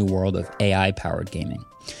brave new world of AI-powered gaming.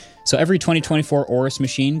 So every 2024 Aorus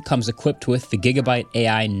machine comes equipped with the Gigabyte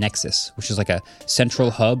AI Nexus, which is like a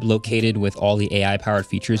central hub located with all the AI-powered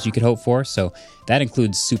features you could hope for. So that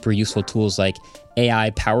includes super useful tools like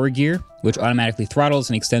AI Power Gear, which automatically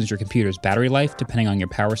throttles and extends your computer's battery life depending on your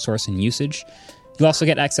power source and usage. You'll also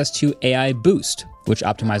get access to AI Boost, which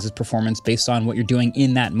optimizes performance based on what you're doing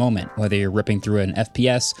in that moment, whether you're ripping through an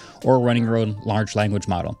FPS or running your own large language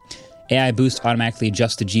model. AI Boost automatically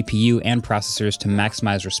adjusts the GPU and processors to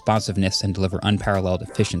maximize responsiveness and deliver unparalleled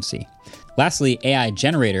efficiency. Lastly, AI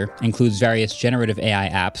Generator includes various generative AI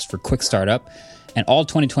apps for quick startup, and all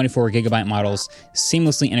 2024 Gigabyte models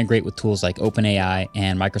seamlessly integrate with tools like OpenAI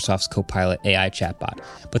and Microsoft's Copilot AI chatbot.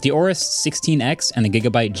 But the Aorus 16X and the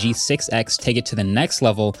Gigabyte G6X take it to the next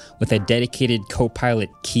level with a dedicated Copilot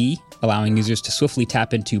key, allowing users to swiftly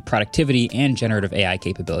tap into productivity and generative AI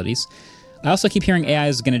capabilities. I also keep hearing AI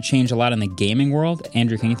is going to change a lot in the gaming world.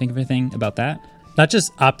 Andrew, can you think of anything about that? Not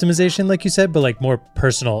just optimization, like you said, but like more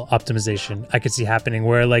personal optimization I could see happening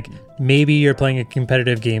where like maybe you're playing a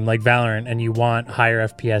competitive game like Valorant and you want higher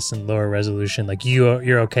FPS and lower resolution. Like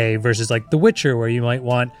you're okay versus like The Witcher where you might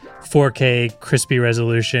want 4K crispy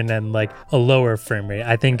resolution and like a lower frame rate.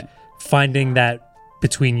 I think finding that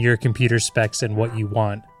between your computer specs and what you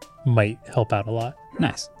want might help out a lot.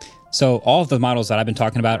 Nice. So all of the models that I've been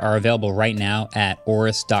talking about are available right now at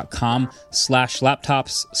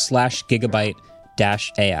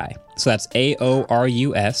aorus.com/laptops/gigabyte-AI. So that's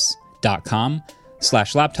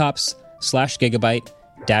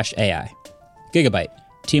aorus.com/laptops/gigabyte-AI. Gigabyte.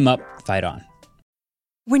 Team up, fight on.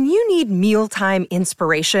 When you need mealtime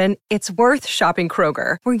inspiration, it's worth shopping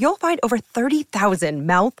Kroger, where you'll find over 30,000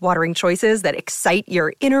 mouth-watering choices that excite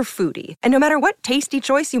your inner foodie. And no matter what tasty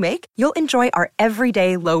choice you make, you'll enjoy our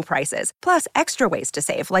everyday low prices, plus extra ways to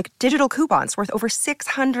save, like digital coupons worth over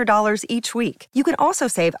 $600 each week. You can also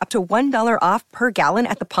save up to $1 off per gallon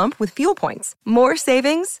at the pump with fuel points. More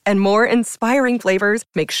savings and more inspiring flavors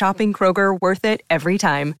make shopping Kroger worth it every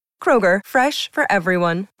time. Kroger, fresh for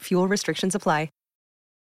everyone. Fuel restrictions apply.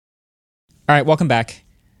 All right, welcome back.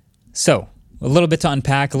 So, a little bit to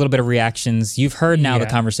unpack, a little bit of reactions. You've heard now the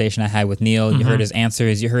conversation I had with Neil. You heard his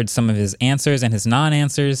answers. You heard some of his answers and his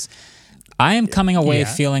non-answers. I am coming away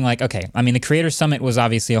feeling like, okay, I mean, the Creator Summit was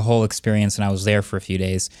obviously a whole experience, and I was there for a few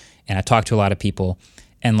days, and I talked to a lot of people,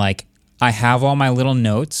 and like, I have all my little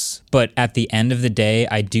notes, but at the end of the day,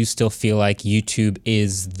 I do still feel like YouTube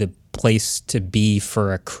is the place to be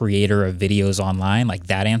for a creator of videos online. Like,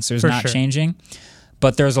 that answer is not changing.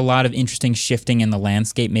 But there's a lot of interesting shifting in the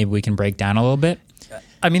landscape. Maybe we can break down a little bit.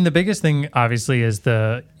 I mean, the biggest thing, obviously, is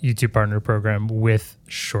the YouTube Partner Program with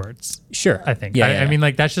Shorts. Sure. I think. I mean,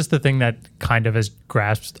 like, that's just the thing that kind of has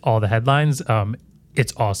grasped all the headlines.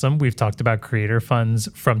 It's awesome. We've talked about creator funds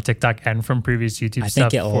from TikTok and from previous YouTube stuff. I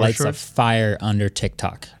think it lights a fire under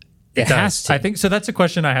TikTok. It has to. I think so. That's a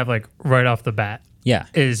question I have, like, right off the bat. Yeah.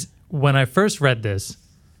 Is when I first read this,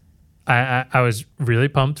 I was really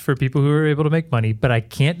pumped for people who are able to make money, but I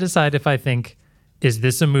can't decide if I think, is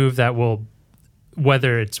this a move that will,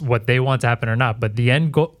 whether it's what they want to happen or not, but the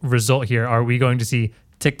end result here, are we going to see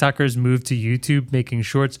TikTokers move to YouTube making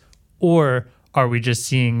shorts, or are we just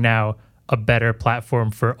seeing now a better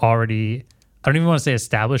platform for already, I don't even want to say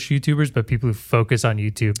established YouTubers, but people who focus on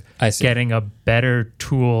YouTube getting a better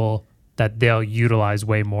tool that they'll utilize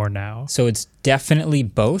way more now? So it's definitely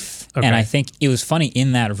both. Okay. And I think it was funny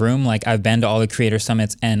in that room, like I've been to all the creator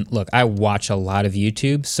summits, and look, I watch a lot of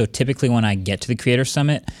YouTube. So typically when I get to the creator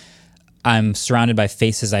summit, I'm surrounded by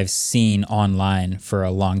faces I've seen online for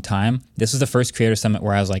a long time. This was the first creator summit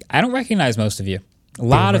where I was like, I don't recognize most of you. A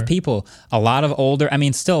lot of people, a lot of older, I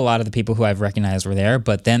mean, still a lot of the people who I've recognized were there,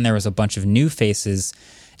 but then there was a bunch of new faces,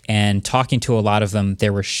 and talking to a lot of them,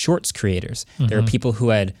 there were shorts creators. There were people who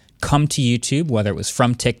had come to YouTube, whether it was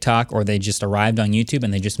from TikTok or they just arrived on YouTube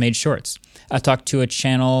and they just made shorts. I talked to a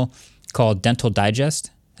channel called Dental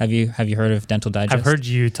Digest. Have you heard of Dental Digest? I've heard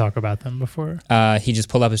you talk about them before. He just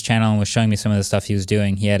pulled up his channel and was showing me some of the stuff he was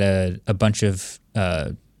doing. He had a bunch of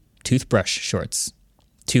toothbrush shorts,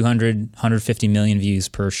 200, 150 million views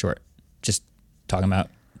per short, just talking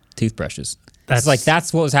about toothbrushes.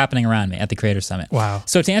 That's what was happening around me at the Creator Summit. Wow.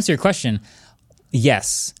 So to answer your question,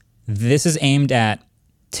 yes, this is aimed at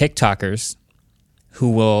TikTokers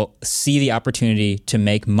who will see the opportunity to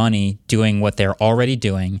make money doing what they're already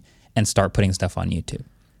doing and start putting stuff on YouTube.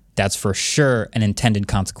 That's for sure an intended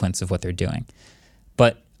consequence of what they're doing.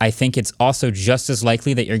 But I think it's also just as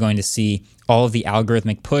likely that you're going to see all of the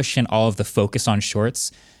algorithmic push and all of the focus on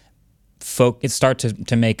shorts start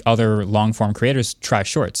to make other long-form creators try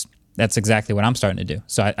shorts. That's exactly what I'm starting to do.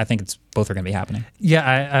 So I think both are going to be happening.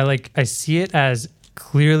 Yeah, I see it as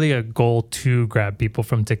clearly a goal to grab people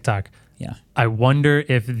from TikTok. Yeah. I wonder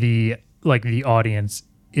if the audience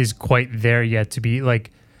is quite there yet to be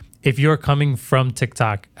like, if you're coming from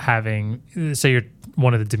TikTok having, say you're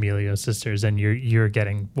one of the D'Amelio sisters and you're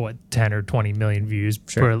getting 10 or 20 million views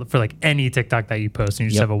for like any TikTok that you post, and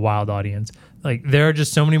you just have a wild audience. Like, there are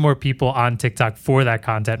just so many more people on TikTok for that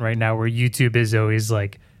content right now, where YouTube is always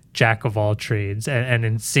like jack of all trades and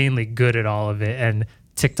insanely good at all of it, and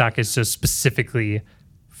TikTok is so specifically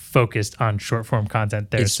focused on short form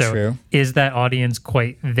content there. It's true. Is that audience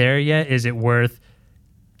quite there yet? Is it worth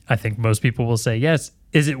I think most people will say yes.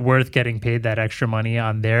 Is it worth getting paid that extra money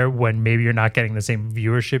on there when maybe you're not getting the same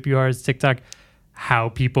viewership you are as TikTok? How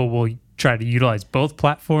people will try to utilize both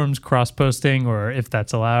platforms, cross-posting, or if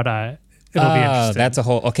that's allowed, it'll be interesting. That's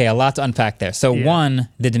a lot to unpack there. So one,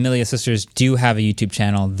 the D'Amelio sisters do have a YouTube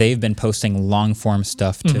channel. They've been posting long-form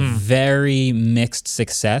stuff to very mixed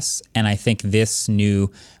success, and I think this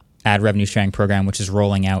new ad revenue sharing program, which is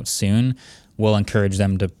rolling out soon, will encourage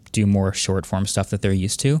them to do more short-form stuff that they're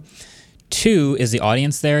used to. Two, is the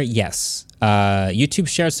audience there? Yes. YouTube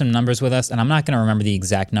shared some numbers with us, and I'm not going to remember the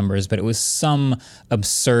exact numbers, but it was some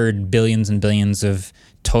absurd billions and billions of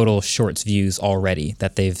total shorts views already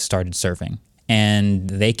that they've started serving. And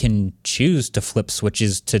they can choose to flip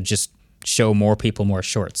switches to just show more people more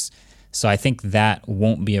shorts. So I think that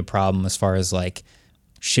won't be a problem as far as like,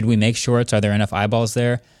 should we make shorts? Are there enough eyeballs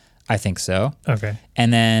there? I think so. Okay.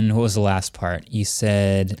 And then what was the last part? You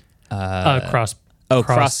said... cross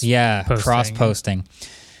posting.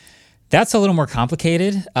 That's a little more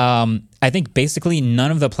complicated. I think basically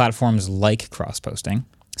none of the platforms like cross posting.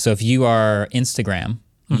 So if you are Instagram,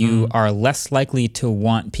 you are less likely to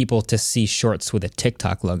want people to see shorts with a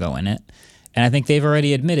TikTok logo in it. And I think they've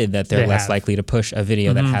already admitted that they're less likely to push a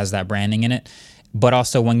video that has that branding in it. But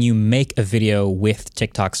also when you make a video with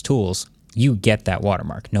TikTok's tools, you get that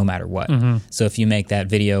watermark no matter what. So if you make that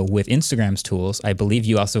video with Instagram's tools, I believe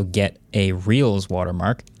you also get a Reels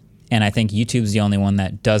watermark. And I think YouTube's the only one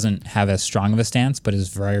that doesn't have as strong of a stance, but is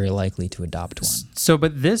very likely to adopt one. So,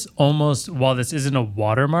 but this almost, while this isn't a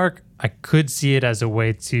watermark, I could see it as a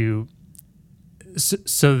way to...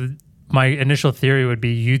 So my initial theory would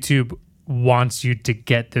be YouTube wants you to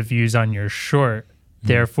get the views on your short.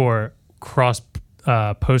 Therefore,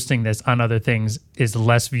 posting this on other things is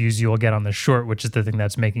less views you'll get on the short, which is the thing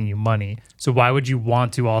that's making you money. So why would you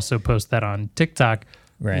want to also post that on TikTok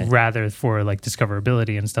rather for like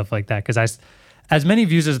discoverability and stuff like that? Because as many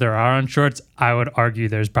views as there are on shorts, I would argue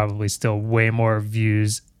there's probably still way more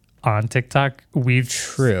views on TikTok. We've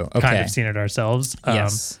kind of seen it ourselves.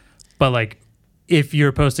 Yes. But like if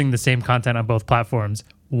you're posting the same content on both platforms,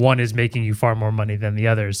 one is making you far more money than the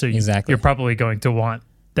other. So you're probably going to want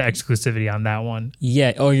the exclusivity on that one.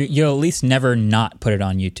 Yeah, or you'll at least never not put it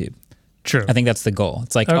on YouTube. True. I think that's the goal.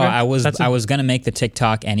 It's like, I was going to make the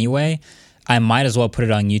TikTok anyway. I might as well put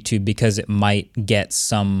it on YouTube because it might get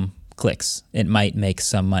some clicks. It might make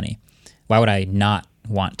some money. Why would I not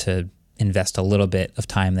want to invest a little bit of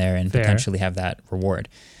time there and potentially have that reward?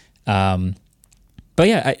 But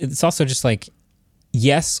yeah, it's also just like,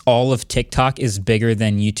 yes, all of TikTok is bigger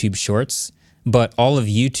than YouTube Shorts, but all of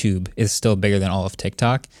YouTube is still bigger than all of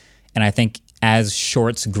TikTok. And I think as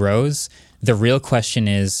Shorts grows, the real question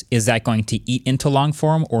is that going to eat into long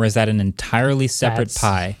form, or is that an entirely separate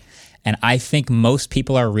pie? And I think most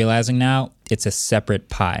people are realizing now it's a separate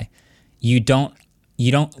pie. You don't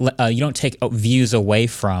take views away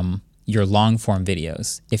from your long form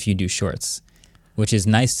videos if you do shorts, which is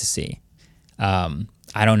nice to see.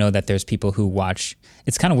 I don't know that there's people who watch.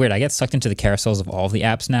 It's kind of weird. I get sucked into the carousels of all of the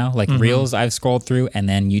apps now. Like Reels I've scrolled through, and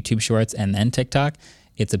then YouTube Shorts, and then TikTok.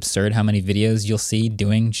 It's absurd how many videos you'll see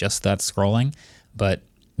doing just that scrolling. But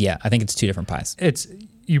yeah, I think it's two different pies.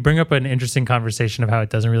 You bring up an interesting conversation of how it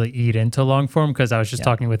doesn't really eat into long form, because I was just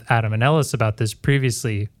talking with Adam and Ellis about this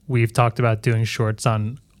previously. We've talked about doing shorts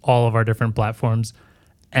on all of our different platforms.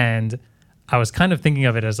 And I was kind of thinking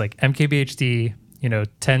of it as like MKBHD,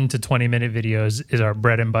 10 to 20 minute videos is our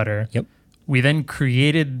bread and butter. Yep. We then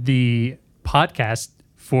created the podcast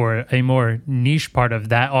for a more niche part of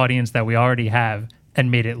that audience that we already have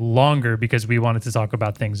and made it longer because we wanted to talk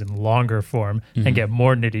about things in longer form and get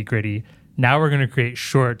more nitty gritty. Now we're going to create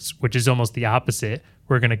shorts, which is almost the opposite.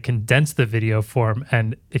 We're going to condense the video form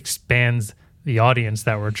and expand the audience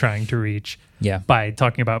that we're trying to reach by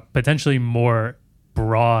talking about potentially more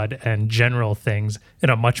broad and general things in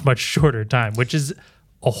a much, much shorter time, which is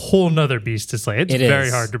a whole nother beast to slay. It's very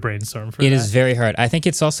hard to brainstorm for that. It is very hard. I think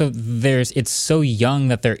it's also, it's so young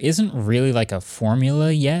that there isn't really like a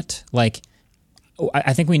formula yet. Like,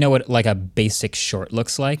 I think we know what like a basic short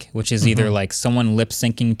looks like, which is either like someone lip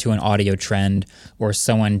syncing to an audio trend or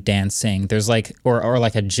someone dancing. There's like, or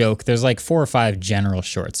like a joke. There's like 4 or 5 general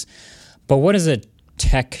shorts. But what does a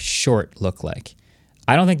tech short look like?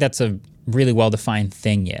 I don't think that's a really well-defined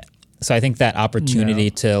thing yet. So I think that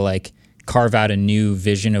opportunity to like carve out a new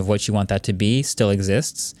vision of what you want that to be still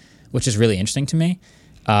exists, which is really interesting to me.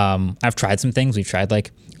 I've tried some things. We've tried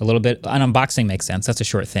like a little bit. An unboxing makes sense. That's a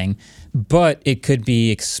short thing. But it could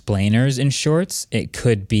be explainers in shorts. It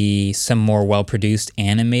could be some more well-produced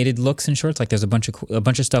animated looks in shorts. Like there's a bunch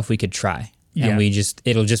of stuff we could try. and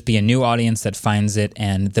it'll just be a new audience that finds it.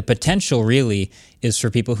 And the potential really is for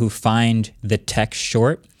people who find the tech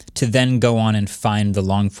short to then go on and find the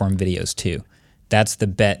long form videos too. That's the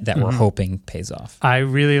bet that we're hoping pays off. I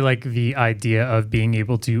really like the idea of being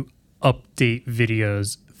able to update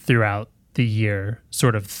videos throughout the year,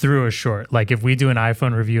 sort of through a short. Like if we do an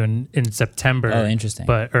iPhone review in September. Oh, interesting.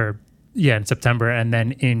 In September, and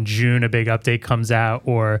then in June a big update comes out,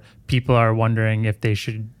 or people are wondering if they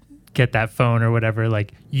should get that phone or whatever.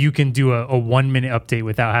 Like you can do a 1 minute update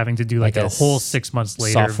without having to do like a whole 6 months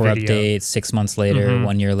later software video. update, 6 months later,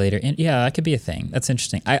 1 year later. And yeah, that could be a thing. That's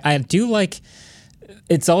interesting. I do like.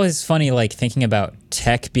 It's always funny, like thinking about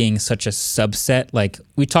tech being such a subset. Like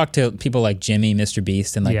we talk to people like Jimmy, Mr.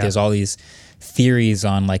 Beast, and like there's all these theories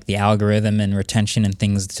on like the algorithm and retention and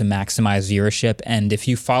things to maximize viewership. And if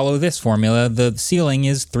you follow this formula, the ceiling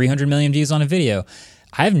is 300 million views on a video.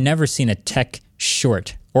 I've never seen a tech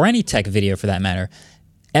short, or any tech video for that matter,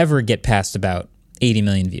 ever get past about 80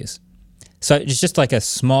 million views. So it's just like a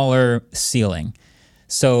smaller ceiling.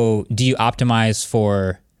 So do you optimize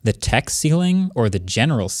for the tech ceiling or the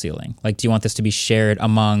general ceiling? Like, do you want this to be shared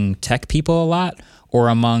among tech people a lot or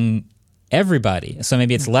among everybody? So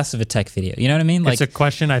maybe it's less of a tech video. You know what I mean? Like, it's a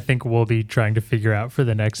question I think we'll be trying to figure out for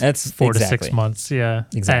the next 4 to 6 months. Yeah,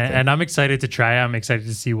 exactly. And I'm excited to try. I'm excited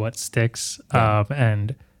to see what sticks. Yeah.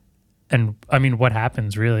 And I mean, what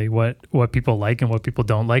happens really? What people like and what people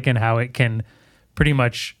don't like, and how it can pretty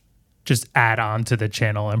much just add on to the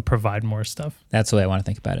channel and provide more stuff. That's the way I want to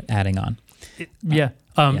think about it. Adding on.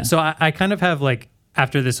 So I kind of have like,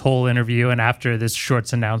 after this whole interview and after this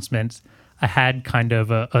shorts announcement, I had kind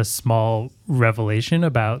of a small revelation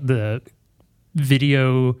about the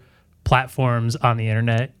video platforms on the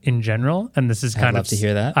internet in general. And this is kind I'd love to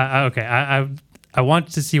hear that. I want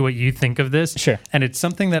to see what you think of this. Sure. And it's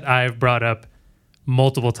something that I've brought up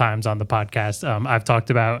multiple times on the podcast. I've talked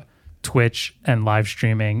about Twitch and live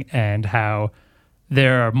streaming, and how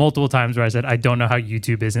there are multiple times where I said, I don't know how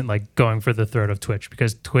YouTube isn't like going for the throat of Twitch,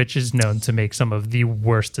 because Twitch is known to make some of the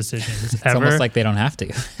worst decisions ever. It's almost like they don't have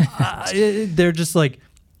to. They're just like,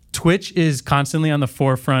 Twitch is constantly on the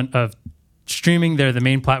forefront of streaming. They're the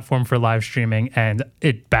main platform for live streaming, and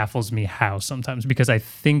it baffles me how sometimes, because I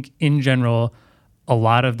think in general, a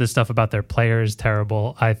lot of the stuff about their players is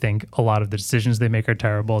terrible. I think a lot of the decisions they make are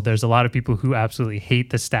terrible. There's a lot of people who absolutely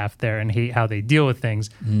hate the staff there and hate how they deal with things.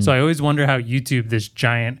 So I always wonder how YouTube, this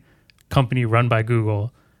giant company run by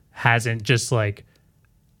Google, hasn't just like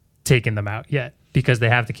taken them out yet, because they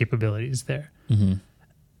have the capabilities there.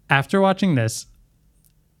 After watching this,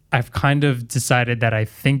 I've kind of decided that I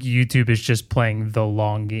think YouTube is just playing the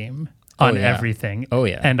long game on everything. Oh,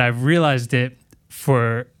 yeah. And I've realized it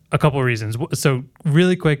for a couple of reasons. So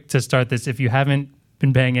really quick to start this, if you haven't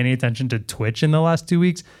been paying any attention to Twitch in the last 2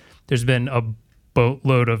 weeks, there's been a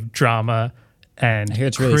boatload of drama and I hear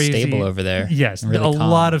it's really stable over there. Yes, really a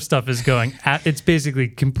lot of stuff is going. It's basically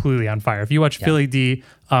completely on fire. If you watch Philly D,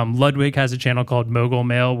 Ludwig has a channel called Mogul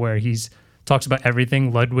Mail where he's talks about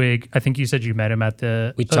everything. Ludwig, I think you said you met him at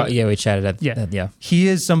the... we chatted at... He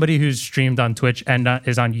is somebody who's streamed on Twitch and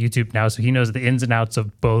is on YouTube now, so he knows the ins and outs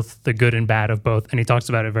of both, the good and bad of both, and he talks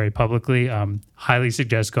about it very publicly. Highly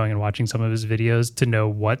suggest going and watching some of his videos to know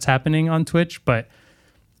what's happening on Twitch, but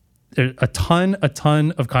there's a ton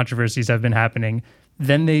of controversies have been happening.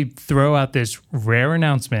 Then they throw out this rare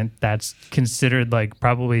announcement that's considered like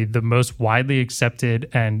probably the most widely accepted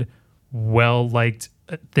and well-liked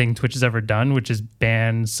thing Twitch has ever done, which is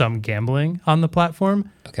ban some gambling on the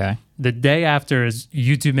platform. Okay. The day after is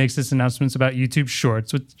YouTube makes this announcement about YouTube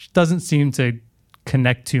Shorts, which doesn't seem to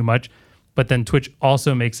connect too much. But then Twitch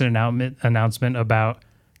also makes an announcement about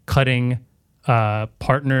cutting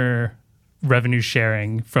partner revenue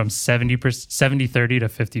sharing from 70-30 to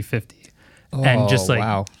 50-50. And just like,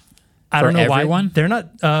 wow. I don't know everyone? why they're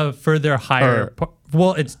not for their higher.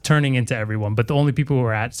 Well, it's turning into everyone, but the only people who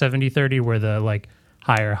are at 70-30 were the like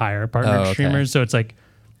higher partner streamers. So it's like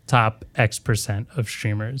top X% of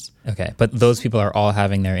streamers. Okay. But those people are all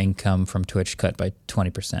having their income from Twitch cut by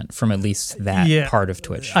 20% from at least that part of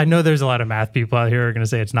Twitch. I know there's a lot of math people out here who are going to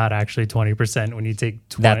say it's not actually 20% when you take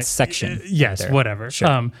 20. That section. Yes, there. whatever.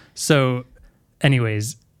 Sure. So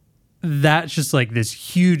anyways, that's just like this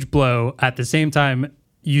huge blow. At the same time,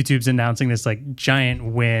 YouTube's announcing this like giant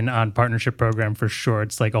win on partnership program for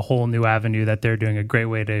Shorts, like a whole new avenue that they're doing, a great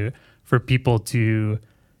way for people to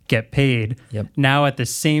get paid. Yep. Now at the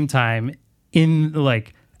same time, in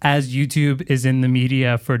like as YouTube is in the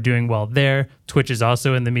media for doing well there, Twitch is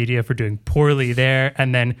also in the media for doing poorly there.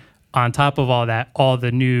 And then on top of all that, all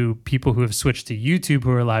the new people who have switched to YouTube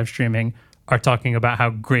who are live streaming are talking about how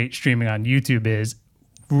great streaming on YouTube is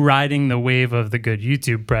riding the wave of the good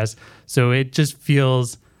YouTube press. So it just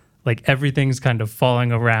feels like everything's kind of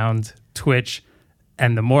falling around Twitch.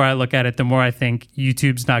 And the more I look at it, the more I think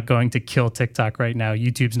YouTube's not going to kill TikTok right now.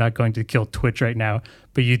 YouTube's not going to kill Twitch right now.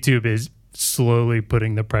 But YouTube is slowly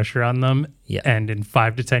putting the pressure on them. Yeah. And in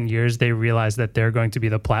 5 to 10 years, they realize that they're going to be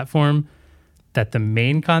the platform that the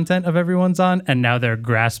main content of everyone's on. And now they're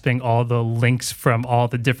grasping all the links from all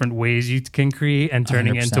the different ways you can create and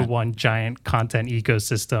turning it into one giant content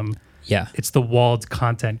ecosystem. Yeah. It's the walled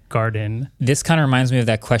content garden. This kind of reminds me of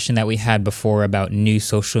that question that we had before about new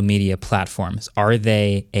social media platforms. Are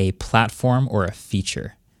they a platform or a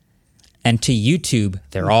feature? And to YouTube,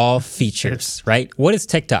 they're all features, right? What is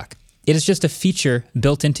TikTok? It is just a feature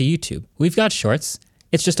built into YouTube. We've got Shorts.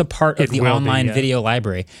 It's just a part of the online video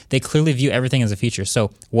library. They clearly view everything as a feature.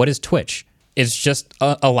 So what is Twitch? It's just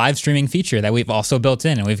a live streaming feature that we've also built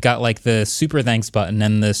in. And we've got like the super thanks button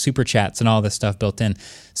and the super chats and all this stuff built in.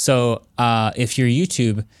 So if you're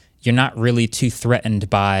YouTube, you're not really too threatened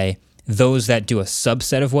by those that do a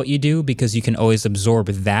subset of what you do, because you can always absorb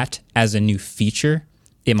that as a new feature.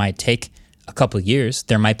 It might take a couple of years.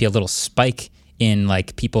 There might be a little spike in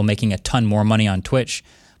like people making a ton more money on Twitch.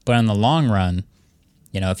 But in the long run,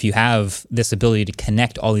 you know, if you have this ability to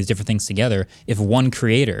connect all these different things together, if one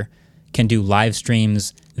creator can do live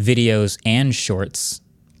streams, videos, and shorts,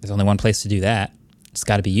 there's only one place to do that. It's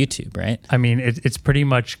got to be YouTube, right? I mean, it's pretty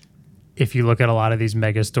much, if you look at a lot of these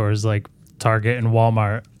mega stores like Target and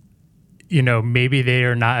Walmart, you know, maybe they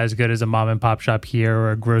are not as good as a mom and pop shop here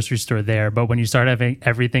or a grocery store there. But when you start having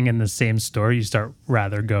everything in the same store, you start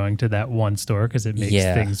rather going to that one store because it makes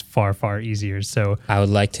things far, far easier. So I would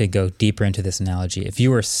like to go deeper into this analogy. If you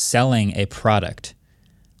were selling a product,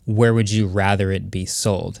 where would you rather it be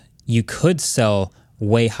sold? You could sell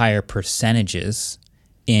way higher percentages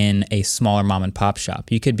in a smaller mom and pop shop.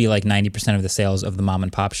 You could be like 90% of the sales of the mom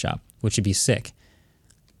and pop shop, which would be sick.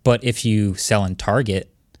 But if you sell in Target,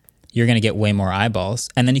 you're going to get way more eyeballs,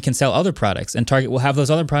 and then you can sell other products, and Target will have those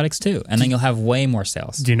other products too, and then you'll have way more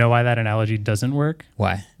sales. Do you know why that analogy doesn't work?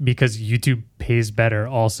 Why? Because YouTube pays better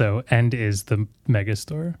also and is the mega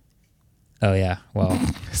store. Oh yeah, well,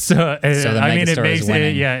 so the I mean,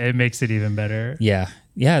 it makes it even better. Yeah,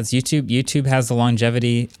 it's YouTube. YouTube has the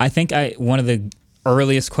longevity. I think one of the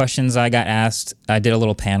earliest questions I got asked, I did a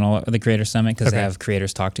little panel at the Creator Summit because they have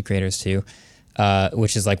creators talk to creators too,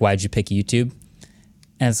 which is like, why'd you pick YouTube?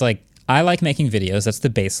 And it's like, I like making videos. That's the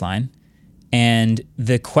baseline. And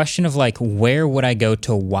the question of like, where would I go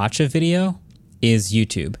to watch a video is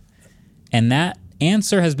YouTube. And that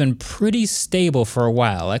answer has been pretty stable for a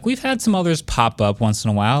while. Like, we've had some others pop up once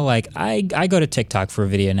in a while. Like, I go to TikTok for a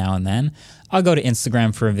video now and then. I'll go to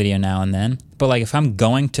Instagram for a video now and then. But like, if I'm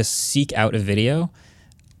going to seek out a video,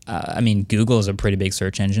 I mean, Google is a pretty big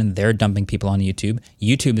search engine. They're dumping people on YouTube.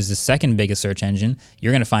 YouTube is the second biggest search engine.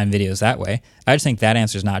 You're going to find videos that way. I just think that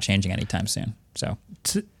answer is not changing anytime soon. So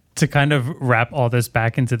to kind of wrap all this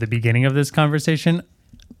back into the beginning of this conversation,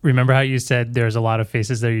 remember how you said there's a lot of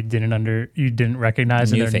faces that you didn't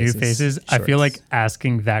recognize and they're new faces? Shorts. I feel like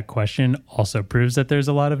asking that question also proves that there's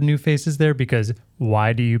a lot of new faces there, because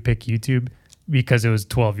why do you pick YouTube? Because it was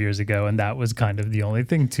 12 years ago and that was kind of the only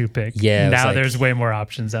thing to pick. Yeah. Now like there's way more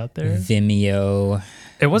options out there. Vimeo.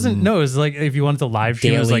 It wasn't, no, it was like if you wanted to live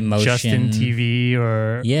stream, it was like Justin TV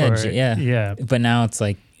or. Yeah. But now it's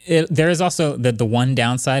like, there is also the one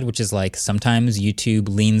downside, which is like sometimes YouTube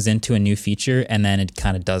leans into a new feature and then it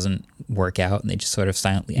kind of doesn't work out and they just sort of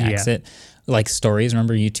silently axe it. Like stories.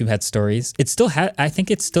 Remember YouTube had stories? It still had, I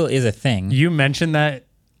think it still is a thing. You mentioned that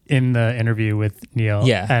in the interview with Neil.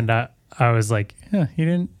 Yeah. And I was like, he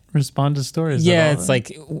didn't respond to stories. Yeah, it's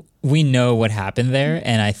like we know what happened there,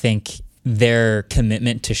 and I think their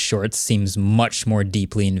commitment to shorts seems much more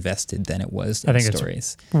deeply invested than it was in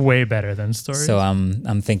stories. It's way better than stories. So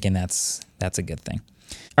I'm thinking that's a good thing.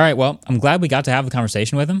 All right, well, I'm glad we got to have the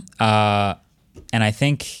conversation with him, and I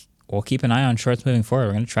think we'll keep an eye on shorts moving forward.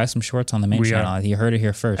 We're going to try some shorts on the main channel. You heard it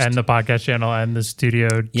here first. And the podcast channel and the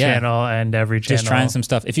studio channel and every channel. Just trying some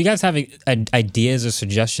stuff. If you guys have ideas or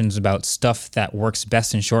suggestions about stuff that works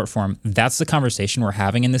best in short form, that's the conversation we're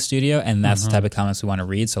having in the studio, and that's the type of comments we want to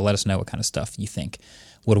read. So let us know what kind of stuff you think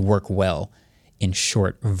would work well in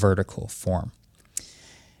short vertical form.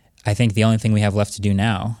 I think the only thing we have left to do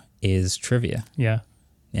now is trivia. Yeah.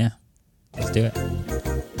 Let's do it.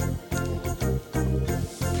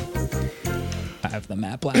 I have the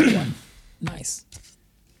matte black one. Nice.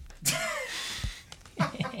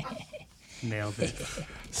 Nailed it.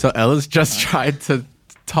 So Ellis just tried to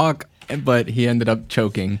talk, but he ended up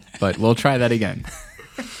choking. But we'll try that again.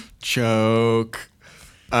 Choke.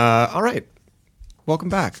 All right. Welcome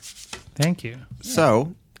back. Thank you.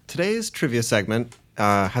 So today's trivia segment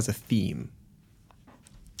has a theme.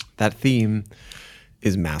 That theme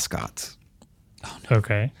is mascots.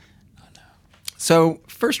 Okay. So,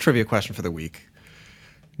 first trivia question for the week.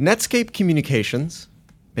 Netscape Communications,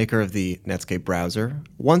 maker of the Netscape browser,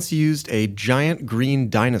 once used a giant green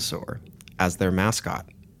dinosaur as their mascot.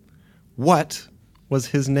 What was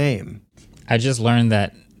his name? I just learned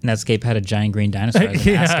that Netscape had a giant green dinosaur as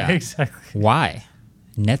a mascot. Yeah, exactly. Why?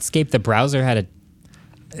 Netscape, the browser, had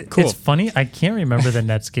a... Cool. It's funny. I can't remember the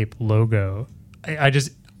Netscape logo. I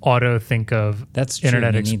just auto think of That's true,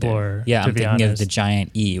 Internet me neither. Explorer. Yeah, to I'm be thinking honest. of the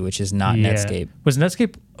giant E, which is not Netscape. Was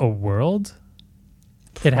Netscape a world?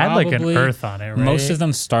 It had like an Probably. Earth on it, right? Most of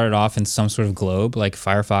them started off in some sort of globe, like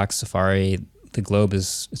Firefox, Safari. The globe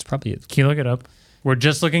is it's probably Can you look it up? We're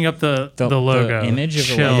just looking up the logo. the image of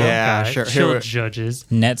the Chill, logo. Yeah, guys. sure. Chill, Here- judges.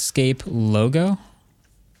 Netscape logo.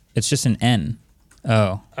 It's just an N.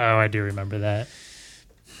 Oh, Oh, I do remember that.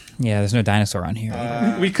 yeah. There's no dinosaur on here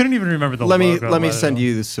We couldn't even remember the Let logo. me send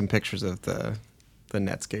you some pictures of the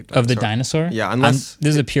Netscape dinosaur. of the dinosaur. Yeah, unless this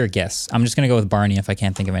is a pure guess. I'm just gonna go with Barney if I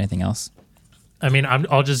can't think of anything else. I mean,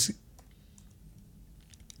 I'll just...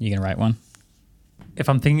 You gonna write one? If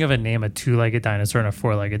I'm thinking of a name, a two-legged dinosaur and a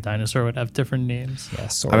four-legged dinosaur would have different names. Yeah,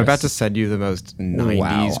 I'm about to send you the most 90s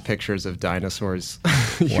Wow. pictures of dinosaurs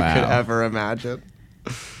you Wow. could ever imagine.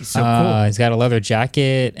 So cool. He's got a leather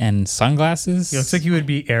jacket and sunglasses. It looks like he would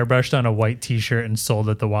be airbrushed on a white T-shirt and sold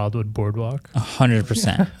at the Wildwood Boardwalk.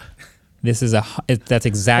 100%. This is that's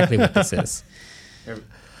exactly what this is.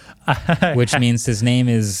 Which means his name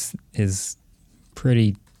is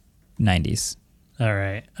pretty 90s. All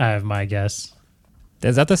right, I have my guess.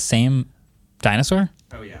 Is that the same dinosaur?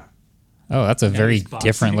 Oh yeah. Oh, that's a very he's boxing.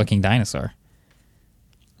 different looking dinosaur.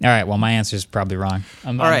 All right, well, my answer is probably wrong.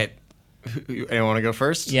 All right. Anyone want to go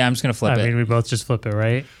first? Yeah, I'm just going to flip I it. mean, we both just flip it,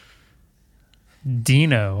 right?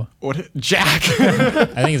 Dino. What? Jack. I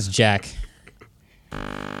think it's Jack.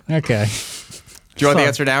 Okay. Do you want the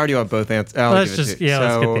answer now, or do you want both answers? Let's get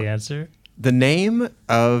the answer. The name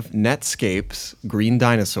of Netscape's green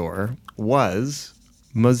dinosaur was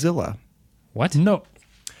Mozilla. What? No.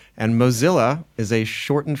 And Mozilla is a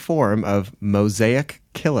shortened form of Mosaic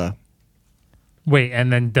Killer. Wait,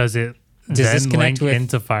 and then does it this then connect link with-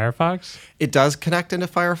 into Firefox? It does connect into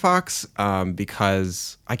Firefox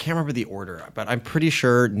because I can't remember the order, but I'm pretty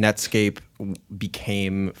sure Netscape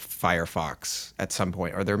became Firefox at some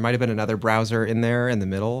point, or there might have been another browser in there in the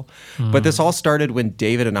middle. But this all started when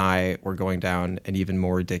David and I were going down an even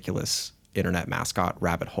more ridiculous internet mascot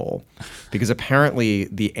rabbit hole, because apparently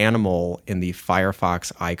the animal in the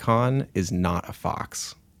Firefox icon is not a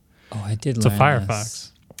fox. Oh, I did It's a learn Firefox. this.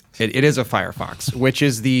 It is a Firefox, which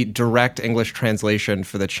is the direct English translation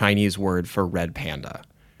for the Chinese word for red panda.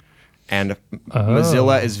 And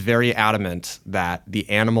Mozilla is very adamant that the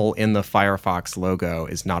animal in the Firefox logo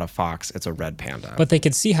is not a fox, it's a red panda. But they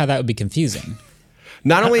could see how that would be confusing.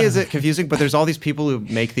 Not only is it confusing, but there's all these people who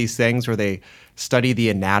make these things where they study the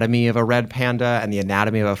anatomy of a red panda and the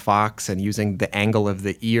anatomy of a fox, and using the angle of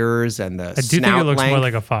the ears and the I do snout think it looks length. more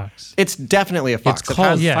like a fox. It's definitely a fox. It's It called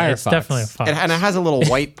has- Yeah, it's Firefox. definitely a fox. and it has a little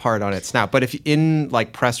white part on its snout. But if in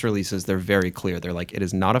like press releases, they're very clear. They're like, it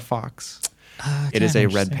is not a fox. It is a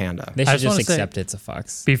red panda. They I should just just wanna say- accept it's a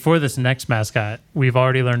fox. Before this next mascot, we've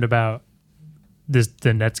already learned about the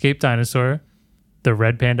Netscape dinosaur, the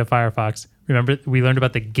red panda Firefox. Remember, we learned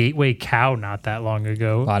about the gateway cow not that long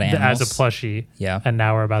ago A lot of as a animals. plushie. Yeah. And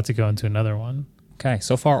now we're about to go into another one. Okay,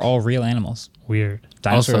 so far all real animals. Weird.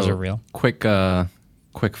 Dinosaurs Also, are real.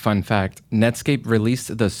 Quick fun fact: Netscape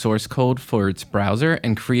released the source code for its browser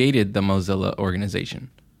and created the Mozilla organization.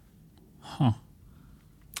 Huh.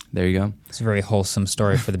 There you go. It's a very wholesome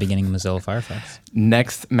story for the beginning of Mozilla Firefox.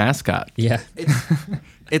 Next mascot. Yeah.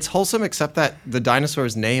 It's wholesome, except that the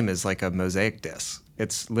dinosaur's name is like a mosaic disc.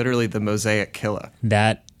 It's literally the Mosaic Killer.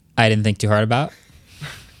 That I didn't think too hard about.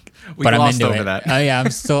 We but I'm glossed into over it. that. Oh yeah,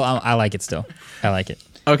 I like it still. I like it.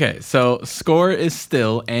 Okay, so score is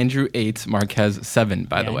still Andrew 8, Marquez 7,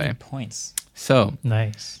 by the Yeah, I way. need points. So,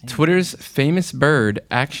 Nice. Twitter's famous bird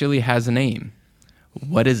actually has a name.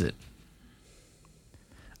 What is it?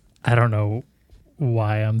 I don't know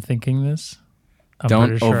why I'm thinking this. I'm Don't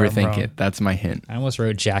pretty sure I'm overthink wrong. it. That's my hint. I almost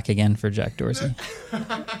wrote Jack again for Jack Dorsey.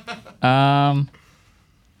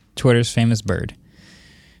 Twitter's famous bird.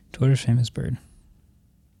 Twitter's famous bird.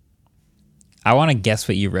 I want to guess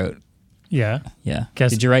what you wrote. Yeah. Yeah.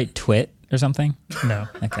 Guess- Did you write twit or something? No.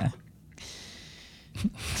 Okay.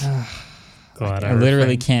 Glad I literally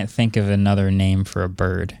refrained. can't think of another name for a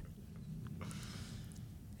bird.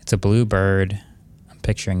 It's a blue bird. I'm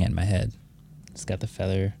picturing it in my head. It's got the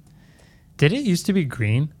feather. Did it used to be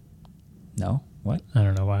green? No. What? I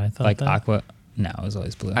don't know why I thought Like that. aqua? No, it was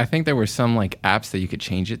always blue. I think there were some like apps that you could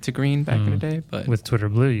change it to green back in the day, but With Twitter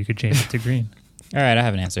Blue, you could change it to green. All right, I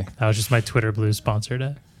have an answer. That was just my Twitter Blue sponsor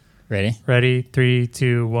day. Ready? Ready? 3,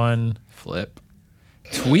 2, 1. flip.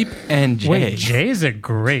 Tweep and Jay. Wait, Jay is a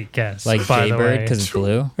great guess. Like by the Jaybird way. because it's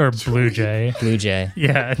blue? Or Blue Jay. Blue Jay.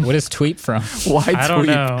 Yeah. What is tweet from? Why I don't Tweep?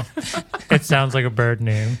 know. It sounds like a bird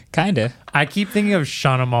name. Kinda. I keep thinking of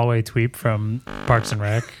Shauna Malway Tweep from Parks and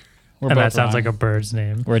Rec. We're And both that sounds wrong. like a bird's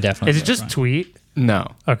name. We're definitely Is it both just wrong. Tweet? No,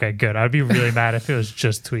 Okay, good. I'd be really mad if it was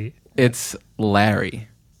just Tweet. it's Larry.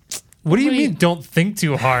 What do you mean don't think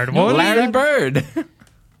too hard? What was Larry that? Bird.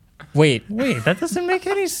 Wait. Wait, that doesn't make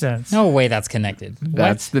any sense. No way that's connected.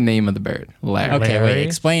 That's the name of the bird. Larry. Okay, Larry? wait.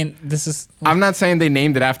 Explain. This is... I'm not saying they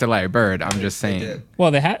named it after Larry Bird. I'm just saying.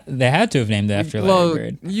 Well, they had to have named it after Larry Well,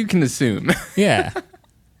 Bird. you can assume. Yeah.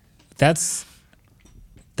 That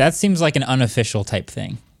seems like an unofficial type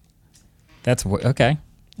thing. That's okay.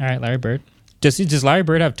 All right, Larry Bird. Does Larry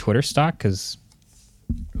Bird have Twitter stock? Because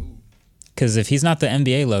if he's not the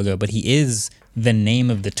NBA logo, but he is the name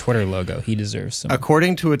of the Twitter logo, he deserves some.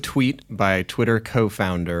 According to a tweet by Twitter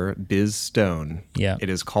co-founder Biz Stone, Yeah. it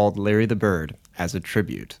is called Larry the Bird as a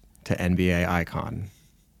tribute to NBA icon.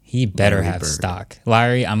 He better Larry have Bird. stock.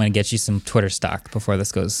 Larry, I'm going to get you some Twitter stock before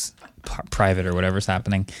this goes private or whatever's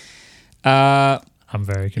happening. I'm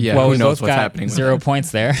very confused. Yeah, Well, who we knows both what's got happening with 0 him.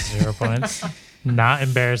 points there. 0 points. Not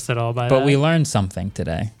embarrassed at all by that. But we learned something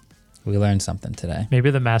today. Maybe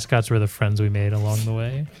the mascots were the friends we made along the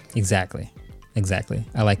way. Exactly.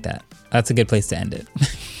 I like that. That's a good place to end it.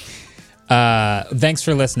 Thanks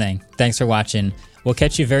for listening. Thanks for watching. We'll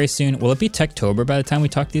catch you very soon. Will it be Techtober by the time we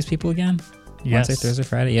talk to these people again? Yes. Wednesday, Thursday,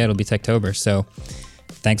 Friday? Yeah, it'll be Techtober. So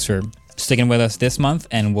thanks for sticking with us this month,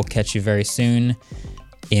 and we'll catch you very soon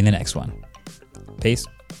in the next one. Peace.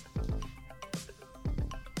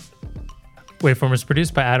 Waveform is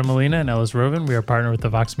produced by Adam Molina and Ellis Rovin. We are partnered with the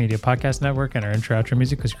Vox Media Podcast Network, and our intro-outro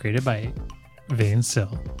music was created by Vane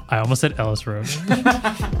Sill. I almost said Ellis Rovin.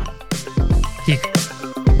 He-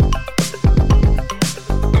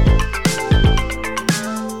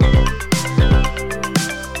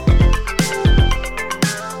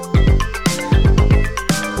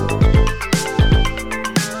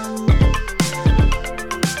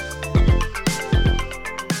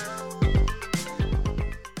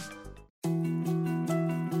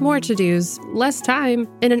 More to-dos, less time,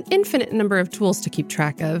 and an infinite number of tools to keep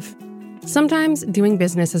track of. Sometimes doing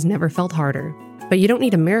business has never felt harder, but you don't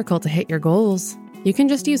need a miracle to hit your goals. You can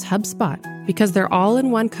just use HubSpot, because their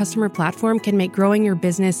all-in-one customer platform can make growing your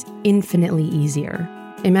business infinitely easier.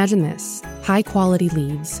 Imagine this: high-quality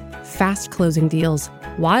leads, fast closing deals,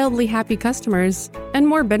 wildly happy customers, and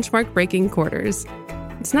more benchmark-breaking quarters.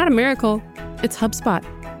 It's not a miracle, it's HubSpot.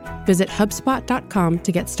 Visit HubSpot.com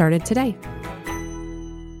to get started today.